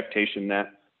expectation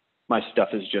that my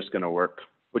stuff is just going to work,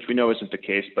 which we know isn't the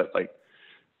case, but like,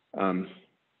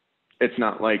 it's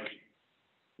not like,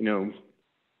 trying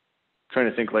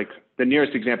to think, like the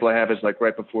nearest example I have is like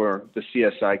right before the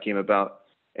CSI came about,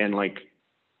 and like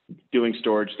doing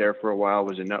storage there for a while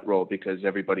was a nut roll because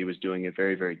everybody was doing it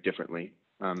very, very differently.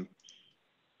 I don't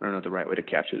know the right way to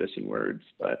capture this in words,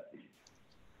 but.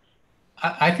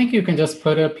 I think you can just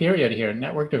put a period here.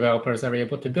 Network developers are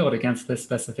able to build against this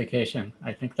specification.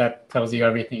 I think that tells you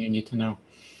everything you need to know.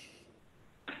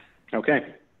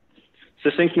 Okay.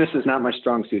 Succinctness is not my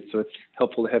strong suit, so it's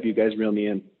helpful to have you guys reel me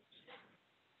in.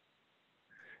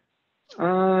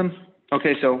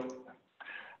 Okay, so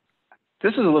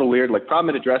this is a little weird, like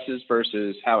problem it addresses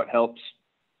versus how it helps.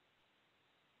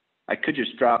 I could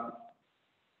just drop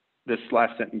this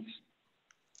last sentence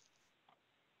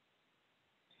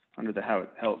under the how it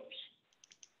helps.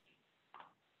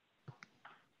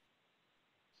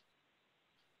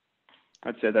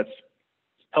 I'd say that's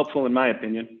helpful in my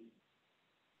opinion.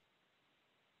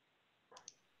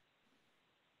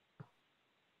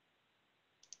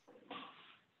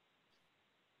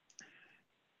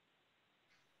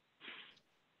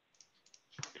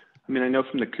 I mean, I know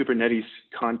from the Kubernetes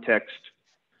context,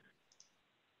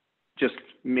 just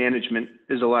management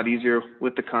is a lot easier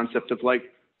with the concept of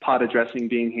like pod addressing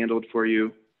being handled for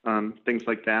you, things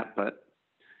like that, but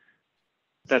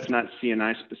that's not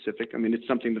CNI specific. I mean, it's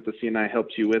something that the CNI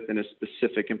helps you with in a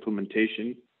specific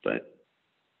implementation, but.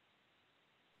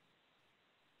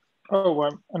 Oh,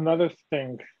 another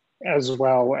thing as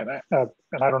well, and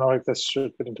I don't know if this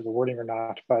should fit into the wording or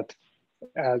not, but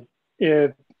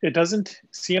it doesn't,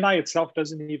 CNI itself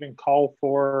doesn't even call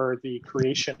for the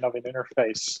creation of an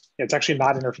interface. It's actually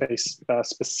not interface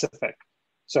specific.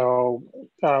 So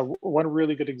one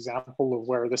really good example of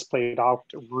where this played out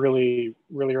really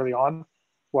early on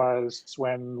was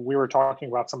when we were talking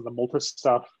about some of the Multus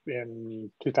stuff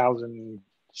in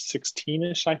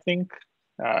 2016-ish, I think,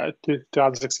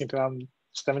 2016,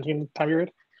 2017 time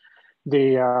period.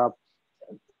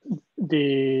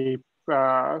 The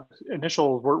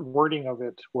initial wording of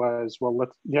it was, well,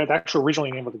 the actual original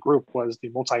name of the group was the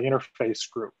multi-interface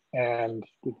group, and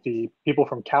the people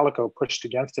from Calico pushed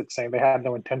against it, saying they had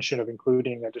no intention of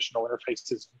including additional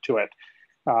interfaces into it,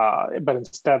 but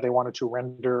instead they wanted to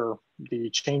render the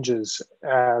changes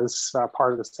as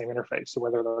part of the same interface, so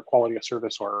whether they're quality of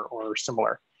service or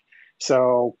similar.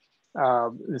 So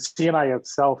the CNI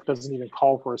itself doesn't even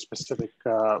call for a specific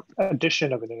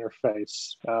addition of an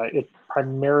interface. It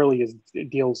primarily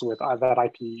deals with that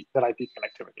IP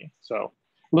connectivity. So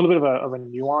a little bit of a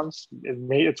nuance.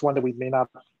 It's one that we may not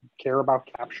care about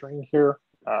capturing here,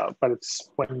 but it's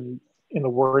when in the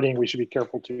wording we should be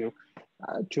careful to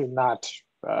not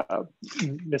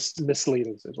mislead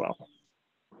us as well.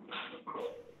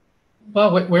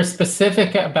 Well, we're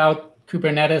specific about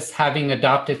Kubernetes having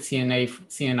adopted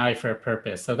CNI for a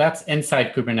purpose. So that's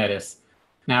inside Kubernetes.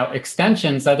 Now,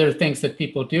 extensions, other things that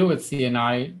people do with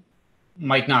CNI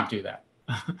might not do that.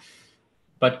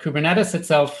 But Kubernetes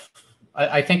itself,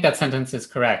 I think that sentence is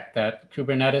correct, that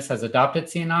Kubernetes has adopted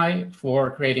CNI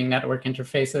for creating network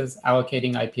interfaces,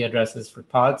 allocating IP addresses for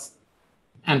pods,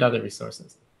 and other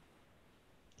resources.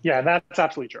 Yeah, that's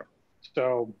absolutely true.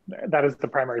 So that is the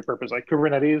primary purpose. Like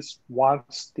Kubernetes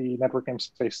wants the network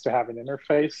namespace to have an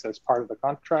interface as part of the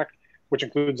contract, which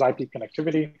includes IP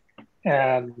connectivity.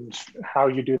 And how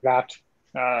you do that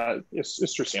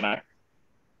is through CNI.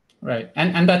 Right,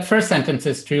 and that first sentence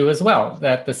is true as well,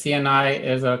 that the CNI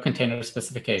is a container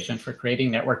specification for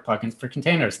creating network plugins for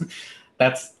containers.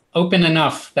 That's open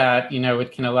enough that,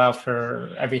 it can allow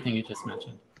for everything you just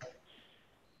mentioned.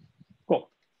 Cool.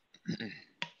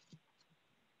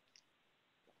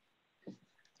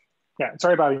 Yeah,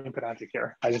 sorry about being pedantic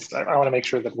here. I want to make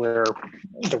sure that we're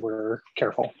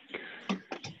careful.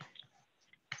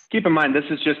 Keep in mind, this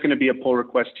is just going to be a pull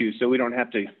request too, so we don't have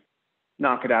to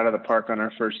knock it out of the park on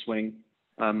our first swing.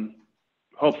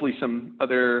 Hopefully some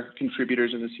other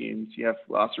contributors in the CNCF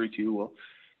glossary too will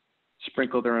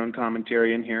sprinkle their own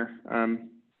commentary in here.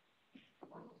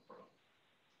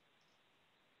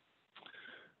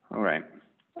 All right.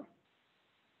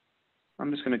 I'm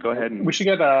just going to go ahead and we should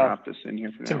get drop this in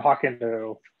here for Tim now.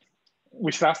 Hawken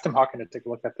we should ask Tim Hawken to take a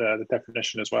look at the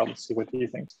definition as well to see what he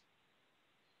thinks.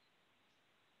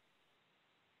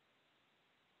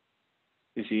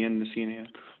 Is he in the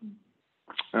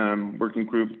CNF working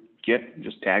group?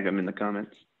 Just tag him in the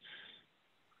comments.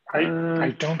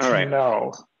 I don't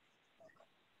know.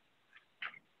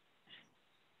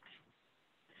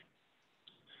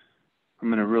 I'm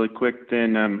going to really quick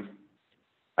then.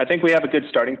 I think we have a good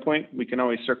starting point. We can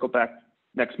always circle back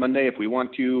next Monday if we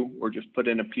want to, or just put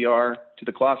in a PR to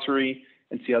the glossary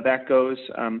and see how that goes.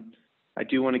 I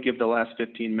do want to give the last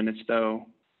 15 minutes though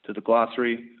to the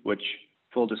glossary, which,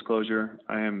 full disclosure,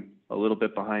 I am a little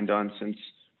bit behind on since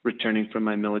returning from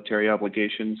my military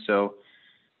obligations. So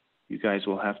you guys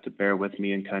will have to bear with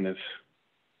me and kind of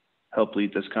help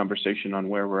lead this conversation on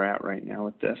where we're at right now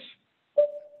with this.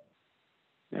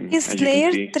 And is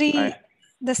layer 3,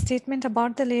 the statement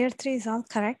about the layer 3 is all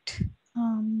correct?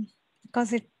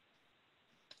 Because it.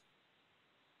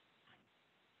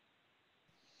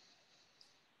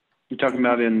 You're talking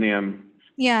about in the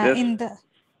Yeah, this? in the.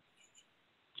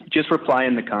 Just reply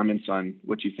in the comments on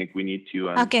what you think we need to.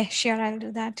 Okay, sure, I'll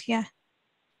do that. Yeah.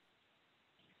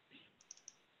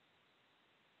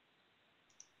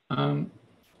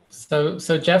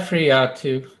 So Jeffrey,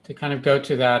 to kind of go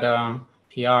to that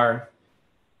PR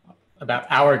about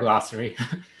our glossary.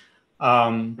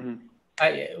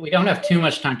 We don't have too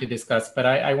much time to discuss, but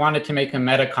I wanted to make a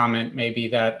meta comment maybe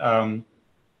that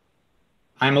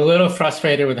I'm a little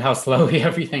frustrated with how slowly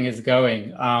everything is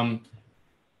going.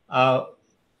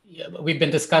 We've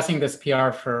been discussing this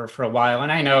PR for a while,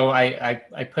 and I know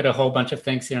I put a whole bunch of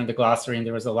things here in the glossary and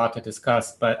there was a lot to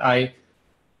discuss, but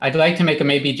I'd like to make a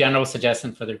maybe general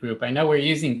suggestion for the group. I know we're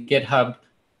using GitHub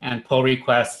and pull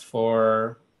requests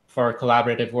for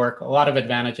collaborative work, a lot of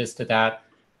advantages to that.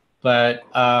 But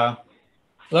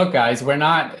look, guys,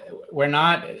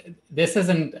 this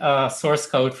isn't source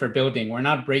code for building. We're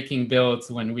not breaking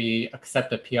builds when we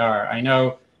accept a PR. I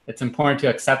know it's important to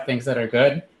accept things that are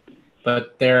good,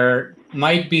 but there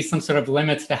might be some sort of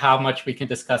limits to how much we can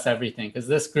discuss everything, because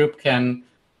this group can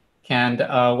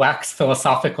wax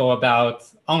philosophical about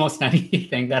almost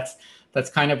anything. That's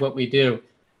kind of what we do.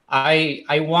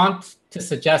 I want to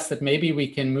suggest that maybe we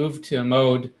can move to a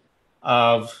mode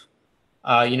of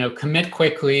commit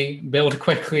quickly, build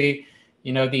quickly,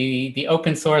 the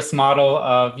open source model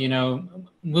of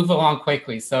move along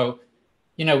quickly. So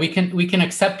we can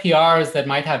accept PRs that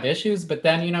might have issues, but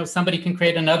then somebody can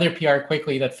create another PR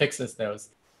quickly that fixes those.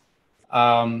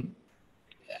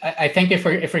 I think if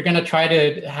we're going to try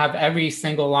to have every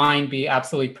single line be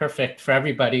absolutely perfect for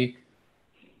everybody,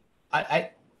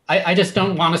 I just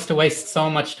don't want us to waste so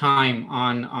much time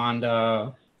on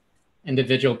the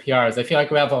individual PRs. I feel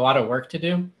like we have a lot of work to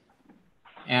do,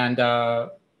 and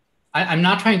I'm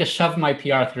not trying to shove my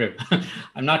PR through.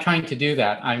 I'm not trying to do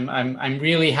that. I'm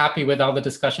really happy with all the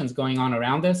discussions going on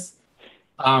around this,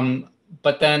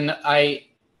 but then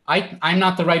I'm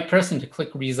not the right person to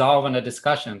click resolve on a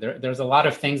discussion. There's a lot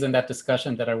of things in that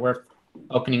discussion that are worth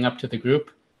opening up to the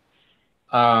group.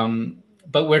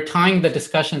 But we're tying the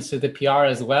discussions to the PR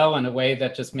as well in a way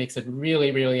that just makes it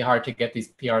really, really hard to get these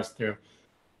PRs through.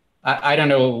 I don't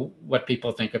know what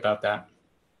people think about that.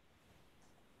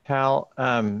 Cal,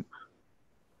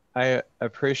 I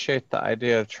appreciate the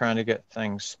idea of trying to get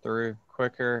things through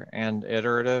quicker and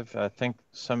iterative. I think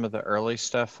some of the early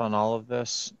stuff on all of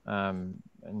this,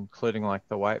 including like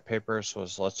the white papers,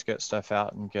 was let's get stuff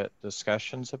out and get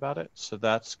discussions about it. So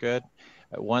that's good.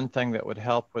 One thing that would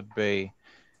help would be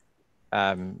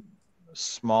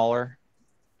smaller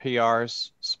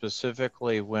PRs,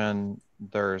 specifically when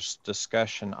there's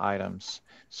discussion items.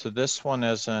 So this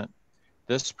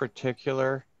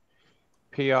particular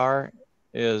PR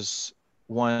is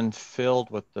one filled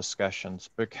with discussions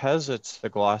because it's the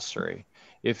glossary.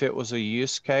 If it was a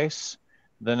use case,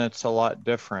 then it's a lot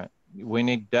different. We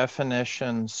need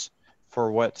definitions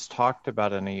for what's talked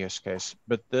about in a use case,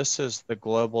 but this is the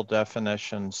global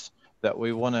definitions that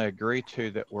we want to agree to,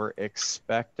 that we're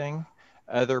expecting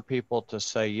other people to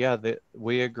say, yeah,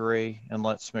 we agree, and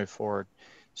let's move forward.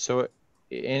 So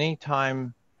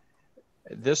anytime,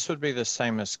 this would be the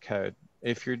same as code.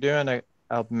 If you're doing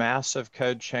a massive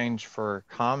code change for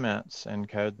comments in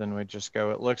code, then we just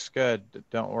go, it looks good,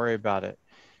 don't worry about it.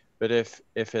 But if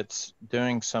it's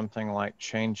doing something like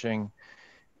changing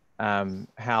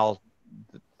how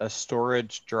a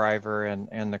storage driver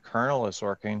and the kernel is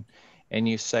working, and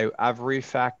you say, I've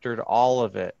refactored all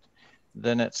of it,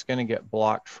 then it's going to get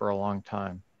blocked for a long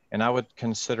time. And I would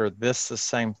consider this the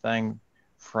same thing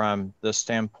from the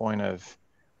standpoint of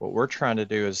what we're trying to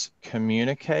do is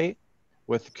communicate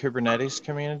with the Kubernetes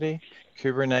community,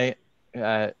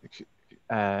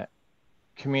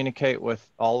 communicate with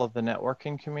all of the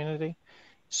networking community.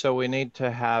 So we need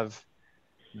to have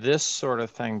this sort of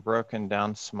thing broken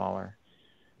down smaller.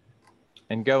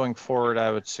 And going forward,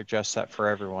 I would suggest that for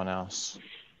everyone else.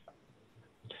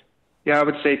 Yeah, I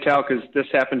would say, Cal, because this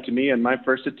happened to me in my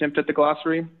first attempt at the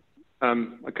glossary. I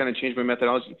kind of changed my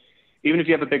methodology. Even if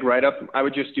you have a big write-up, I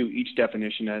would just do each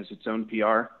definition as its own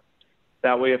PR.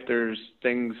 That way, if there's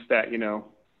things that,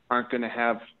 aren't going to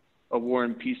have a war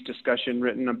and peace discussion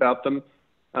written about them,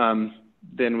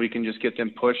 then we can just get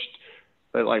them pushed.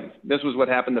 But this was what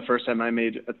happened the first time I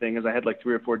made a thing, is I had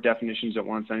 3 or 4 definitions at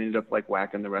once. I ended up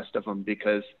whacking the rest of them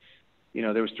because,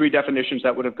 there was 3 definitions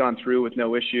that would have gone through with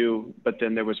no issue, but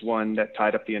then there was one that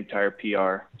tied up the entire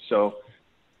PR. So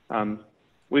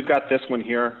we've got this one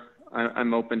here.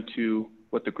 I'm open to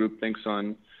what the group thinks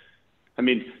on. I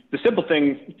mean, the simple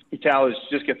thing, Tal, is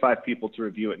just get 5 people to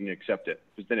review it and accept it,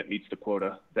 because then it meets the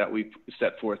quota that we've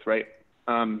set forth, right?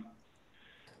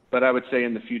 But I wowould say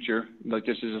in the future, like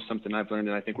this is just something I've learned,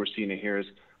 and I think we're seeing it here, is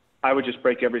I would just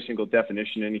break every single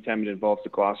definition anytime it involves the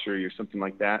glossary or something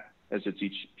like that as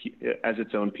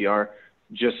its own PR,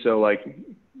 just so like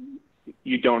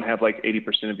you don't have like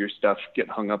 80% of your stuff get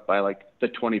hung up by like the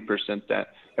 20%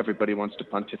 that everybody wants to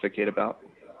pontificate about.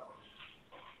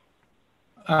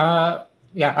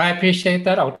 Yeah, I appreciate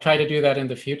that. I'll try to do that in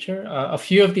the future. A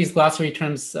few of these glossary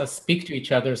terms speak to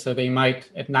each other, so they might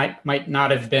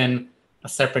not have been a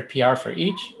separate PR for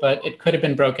each, but it could have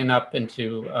been broken up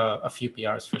into a few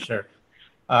PRs for sure.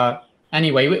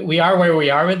 Anyway, we are where we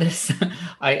are with this.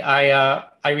 I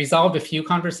resolved a few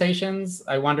conversations.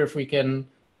 I wonder if we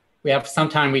have some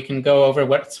time we can go over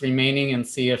what's remaining and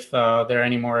see if there are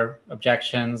any more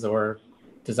objections or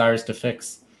desires to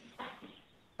fix.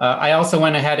 I also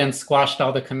went ahead and squashed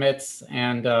all the commits,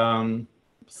 and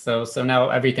so now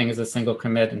everything is a single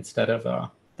commit instead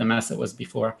of the mess it was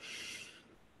before.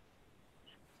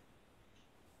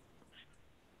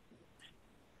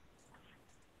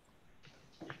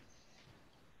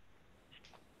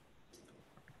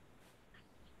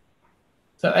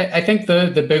 So I think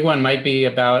the big one might be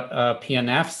about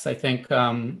PNFs. I think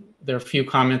there are a few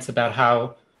comments about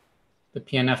how the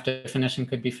PNF definition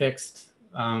could be fixed.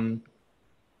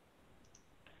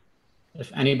 If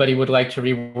anybody would like to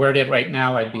reword it right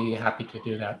now, I'd be happy to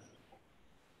do that.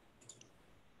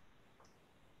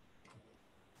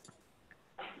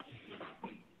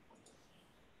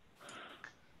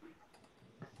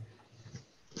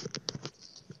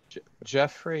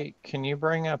 Jeffrey, can you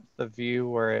bring up the view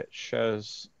where it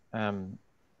shows the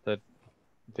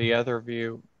other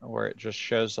view where it just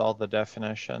shows all the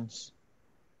definitions?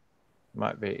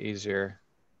 Might be easier.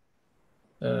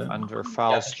 Under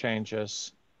files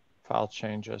changes, file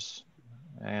changes,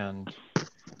 and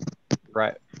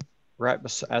right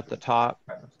at the top,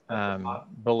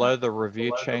 below the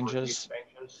review changes,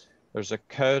 there's a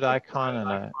code icon and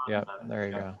a, yep, there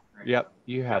you go. Yep,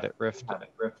 you had it rifted.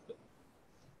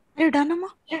 Are you done, Amma?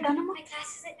 You're done, Amma? My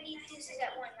class is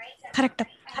at 1, right? Correct.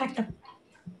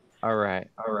 All right.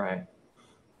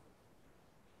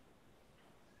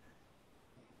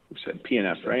 We said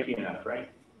PNF, right?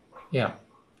 Yeah.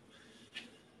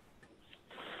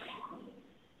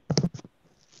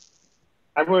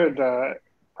 I would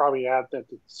probably add that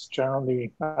it's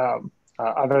generally,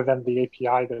 other than the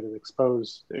API that it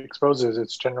exposes,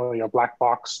 it's generally a black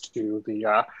box to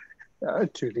the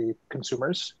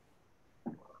consumers.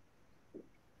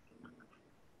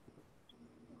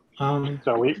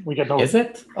 So we get no. Is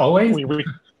it always?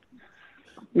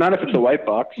 Not if it's a white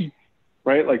box,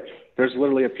 right? Like there's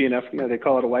literally a PNF. They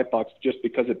call it a white box just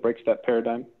because it breaks that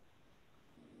paradigm.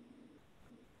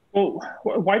 Well,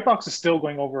 white box is still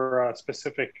going over a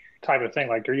specific type of thing.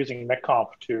 Like you're using netconf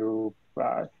to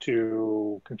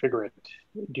configure it.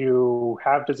 Do you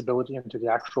have visibility into the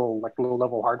actual like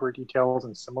low-level hardware details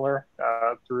and similar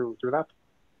through that?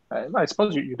 I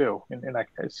suppose you do in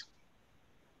that case.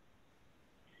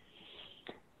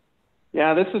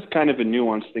 Yeah, this is kind of a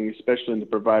nuanced thing, especially in the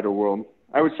provider world.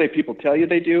 I would say people tell you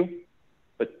they do,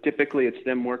 but typically it's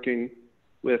them working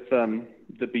with the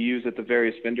BUs at the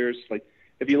various vendors. Like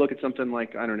if you look at something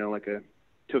like, I don't know, like a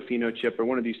Tofino chip or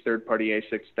one of these third-party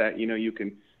ASICs that, you know, you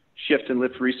can shift and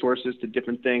lift resources to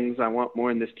different things. I want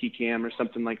more in this TCAM or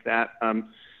something like that. I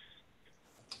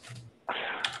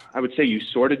would say you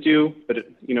sort of do, but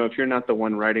you know, if you're not the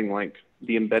one writing like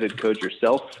the embedded code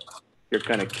yourself, you're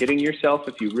kind of kidding yourself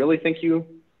if you really think you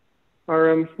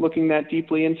are looking that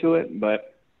deeply into it.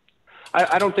 But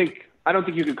I don't think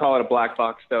you could call it a black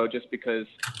box though, just because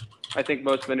I think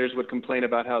most vendors would complain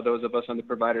about how those of us on the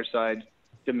provider side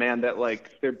demand that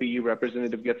like their BU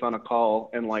representative gets on a call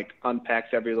and like unpacks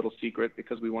every little secret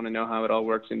because we want to know how it all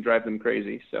works and drive them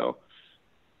crazy. So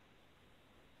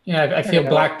yeah, I feel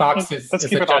black box is a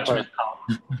judgment call.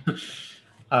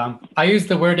 I use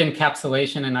the word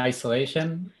encapsulation and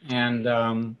isolation, and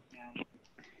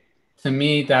to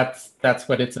me, that's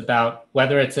what it's about.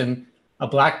 Whether it's in a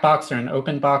black box or an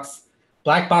open box,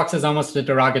 black box is almost a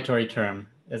derogatory term,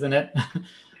 isn't it?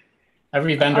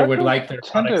 Every vendor would like their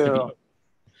products to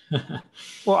be.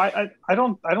 Well, I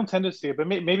don't tend to see it, but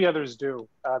maybe others do,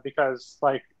 because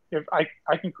like if I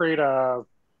can create a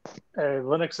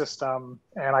Linux system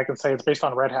and I can say it's based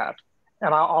on Red Hat.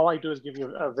 And all I do is give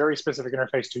you a very specific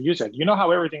interface to use it. You know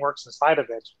how everything works inside of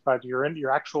it, but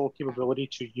your actual capability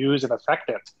to use and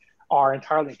affect it are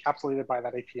entirely encapsulated by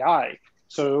that API.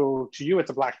 So to you,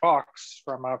 it's a black box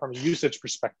from a usage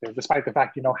perspective, despite the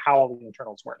fact you know how all the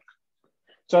internals work.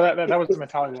 So that was the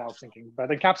mentality that I was thinking. But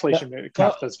encapsulation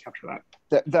does capture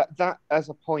that. That as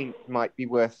a point might be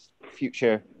worth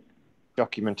future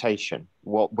documentation,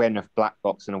 when a black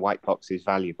box and a white box is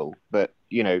valuable. But,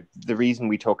 you know, the reason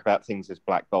we talk about things as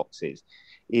black boxes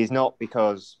is not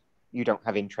because you don't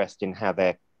have interest in how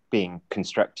they're being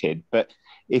constructed, but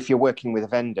if you're working with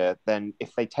a vendor, then if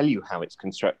they tell you how it's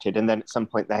constructed and then at some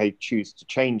point they choose to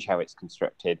change how it's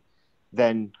constructed,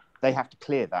 then they have to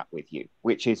clear that with you,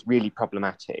 which is really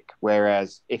problematic.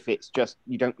 Whereas if it's just,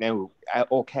 you don't know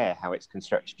or care how it's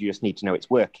constructed, you just need to know it's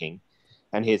working,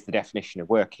 and here's the definition of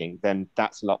working, then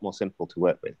that's a lot more simple to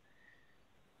work with.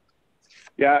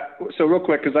 Yeah, so real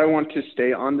quick, because I want to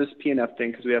stay on this PNF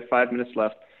thing because we have 5 minutes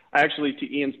left. I actually, to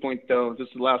Ian's point though, this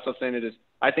is the last I'll say it is,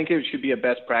 I think it should be a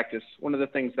best practice. One of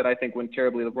the things that I think went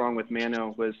terribly wrong with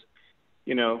Mano was,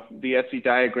 you know, the SE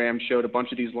diagram showed a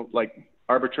bunch of these like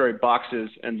arbitrary boxes,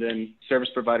 and then service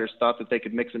providers thought that they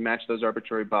could mix and match those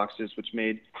arbitrary boxes, which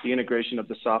made the integration of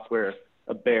the software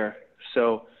a bear.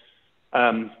 So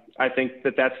I think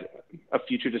that that's a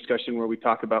future discussion where we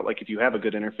talk about, like, if you have a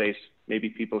good interface, maybe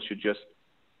people should just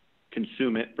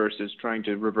consume it versus trying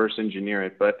to reverse engineer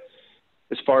it. But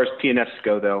as far as PNFs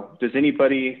go, though, does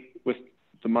anybody with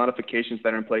the modifications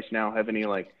that are in place now have any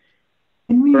like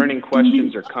burning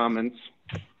questions or comments?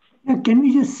 Yeah, can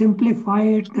we just simplify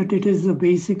it that it is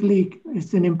basically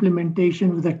it's an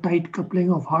implementation with a tight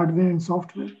coupling of hardware and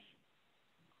software,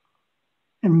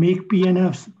 and make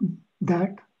PNFs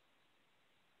that?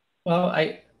 Well,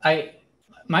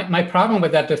 my problem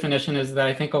with that definition is that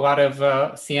I think a lot of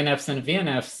CNFs and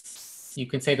VNFs, you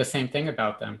can say the same thing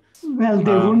about them. Well,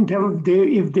 they wouldn't have,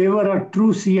 if they were a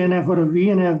true CNF or a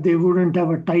VNF, they wouldn't have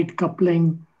a tight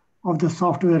coupling of the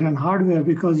software and hardware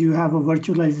because you have a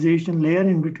virtualization layer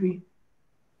in between.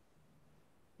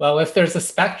 Well, if there's a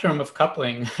spectrum of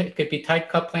coupling, it could be tight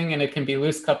coupling and it can be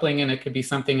loose coupling and it could be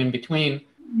something in between.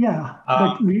 Yeah,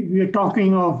 but we are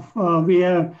talking of, or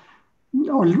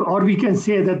we can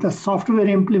say that the software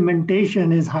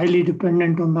implementation is highly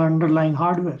dependent on the underlying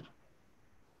hardware.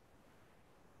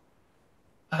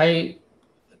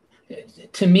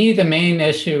 To me, the main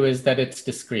issue is that it's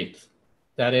discrete.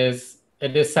 That is,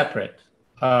 it is separate.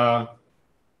 The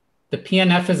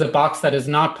PNF is a box that is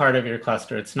not part of your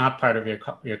cluster. It's not part of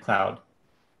your cloud.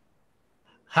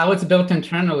 How it's built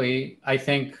internally, I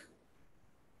think,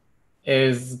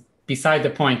 is beside the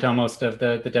point almost of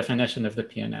the definition of the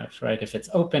PNF, right? If it's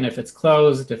open, if it's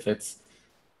closed, if it's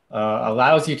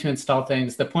allows you to install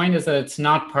things. The point is that it's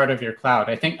not part of your cloud.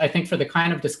 I think for the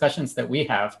kind of discussions that we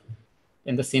have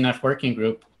in the CNF working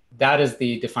group, that is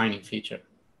the defining feature,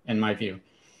 in my view.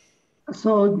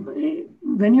 So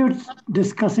when you're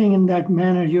discussing in that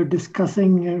manner, you're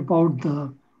discussing about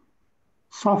the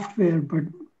software, but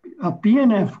a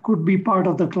PNF could be part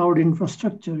of the cloud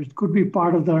infrastructure. It could be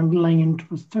part of the underlying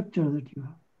infrastructure that you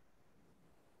have.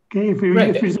 Okay,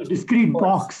 if it's a discrete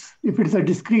box, if it's a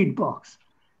discrete box.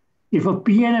 If a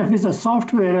PNF is a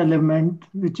software element,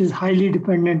 which is highly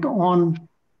dependent on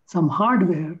some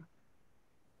hardware,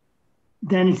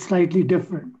 then it's slightly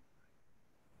different.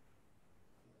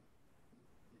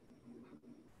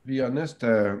 To be honest,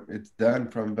 it's Dan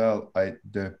from Bell.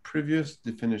 The previous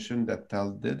definition that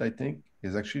Tal did, I think,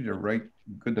 is actually the right,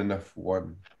 good enough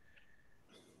one.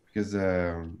 Because,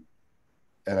 and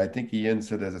I think Ian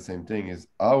said the same thing, is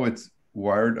how it's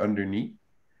wired underneath,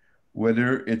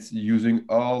 whether it's using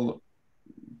all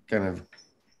kind of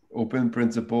open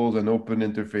principles and open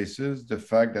interfaces, the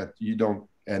fact that you don't,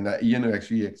 and Ian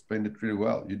actually explained it really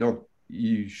well,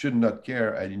 you should not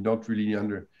care, and you don't really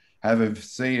have a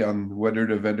say on whether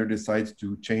the vendor decides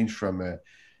to change from a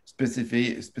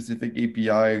specific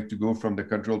API to go from the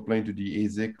control plane to the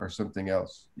ASIC or something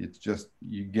else. It's just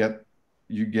you get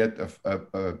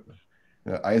a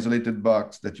isolated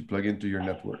box that you plug into your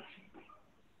network.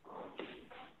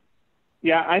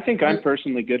 Yeah, I think I'm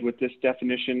personally good with this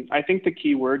definition. I think the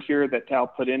key word here that Tal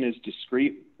put in is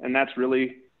discrete, and that's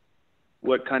really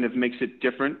what kind of makes it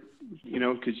different, you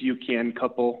know, because you can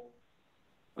couple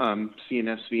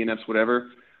CNFs, VNFs,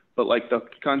 whatever, but like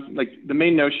the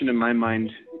main notion in my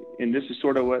mind, and this is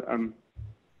sort of what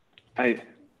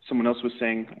someone else was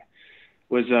saying,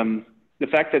 was the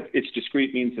fact that it's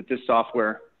discrete means that this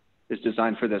software is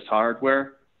designed for this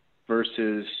hardware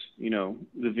versus, you know,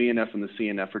 the VNF and the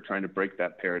CNF are trying to break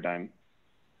that paradigm.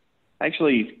 I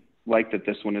actually like that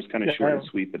this one is kind of short and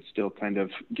sweet, but still kind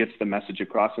of gets the message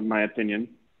across, in my opinion.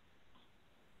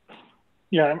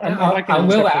 Yeah, I'm liking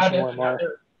this definition more and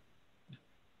more.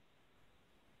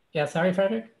 Yeah, sorry,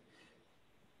 Frederick.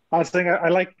 I was saying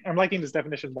I'm liking this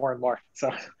definition more and more.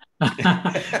 So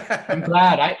I'm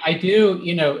glad. I do.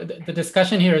 You know, the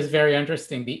discussion here is very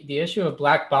interesting. The issue of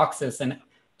black boxes and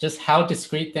just how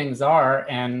discrete things are,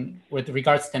 and with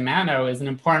regards to Mano, is an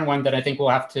important one that I think we'll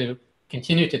have to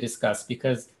continue to discuss,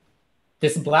 because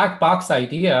this black box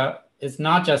idea is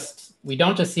not just, we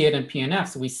don't just see it in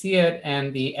PNFs, we see it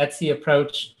in the ETSI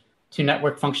approach to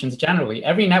network functions generally.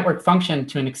 Every network function,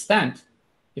 to an extent,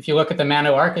 if you look at the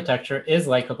Mano architecture, is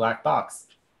like a black box.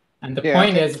 And the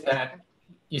point is that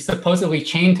you supposedly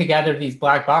chain together these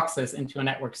black boxes into a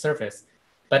network surface.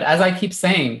 But as I keep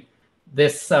saying,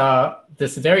 this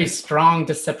very strong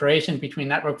separation between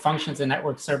network functions and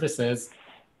network services,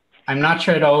 I'm not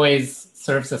sure it always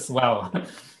serves us well.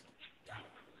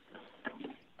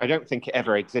 I don't think it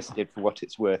ever existed, for what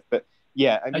it's worth. But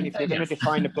yeah, I mean, if you're going to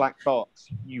define a black box,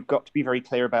 you've got to be very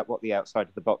clear about what the outside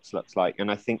of the box looks like. And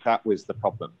I think that was the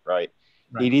problem, right?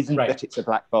 It isn't that it's a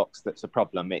black box that's a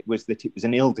problem. It was that it was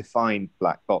an ill-defined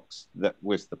black box that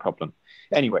was the problem.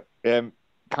 Anyway,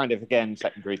 kind of, again,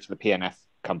 secondary to the PNF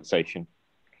conversation.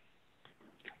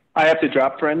 I have to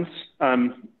drop, friends.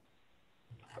 I'm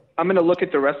going to look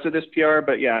at the rest of this PR,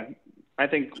 but yeah, I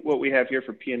think what we have here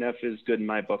for PNF is good in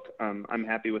my book. I'm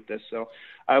happy with this. So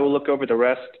I will look over the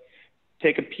rest,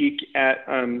 take a peek at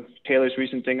Taylor's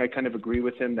recent thing. I kind of agree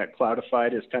with him that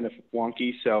cloudified is kind of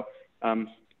wonky. So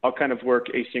I'll kind of work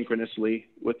asynchronously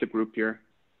with the group here.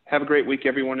 Have a great week,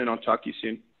 everyone, and I'll talk to you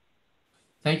soon.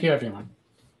 Thank you, everyone.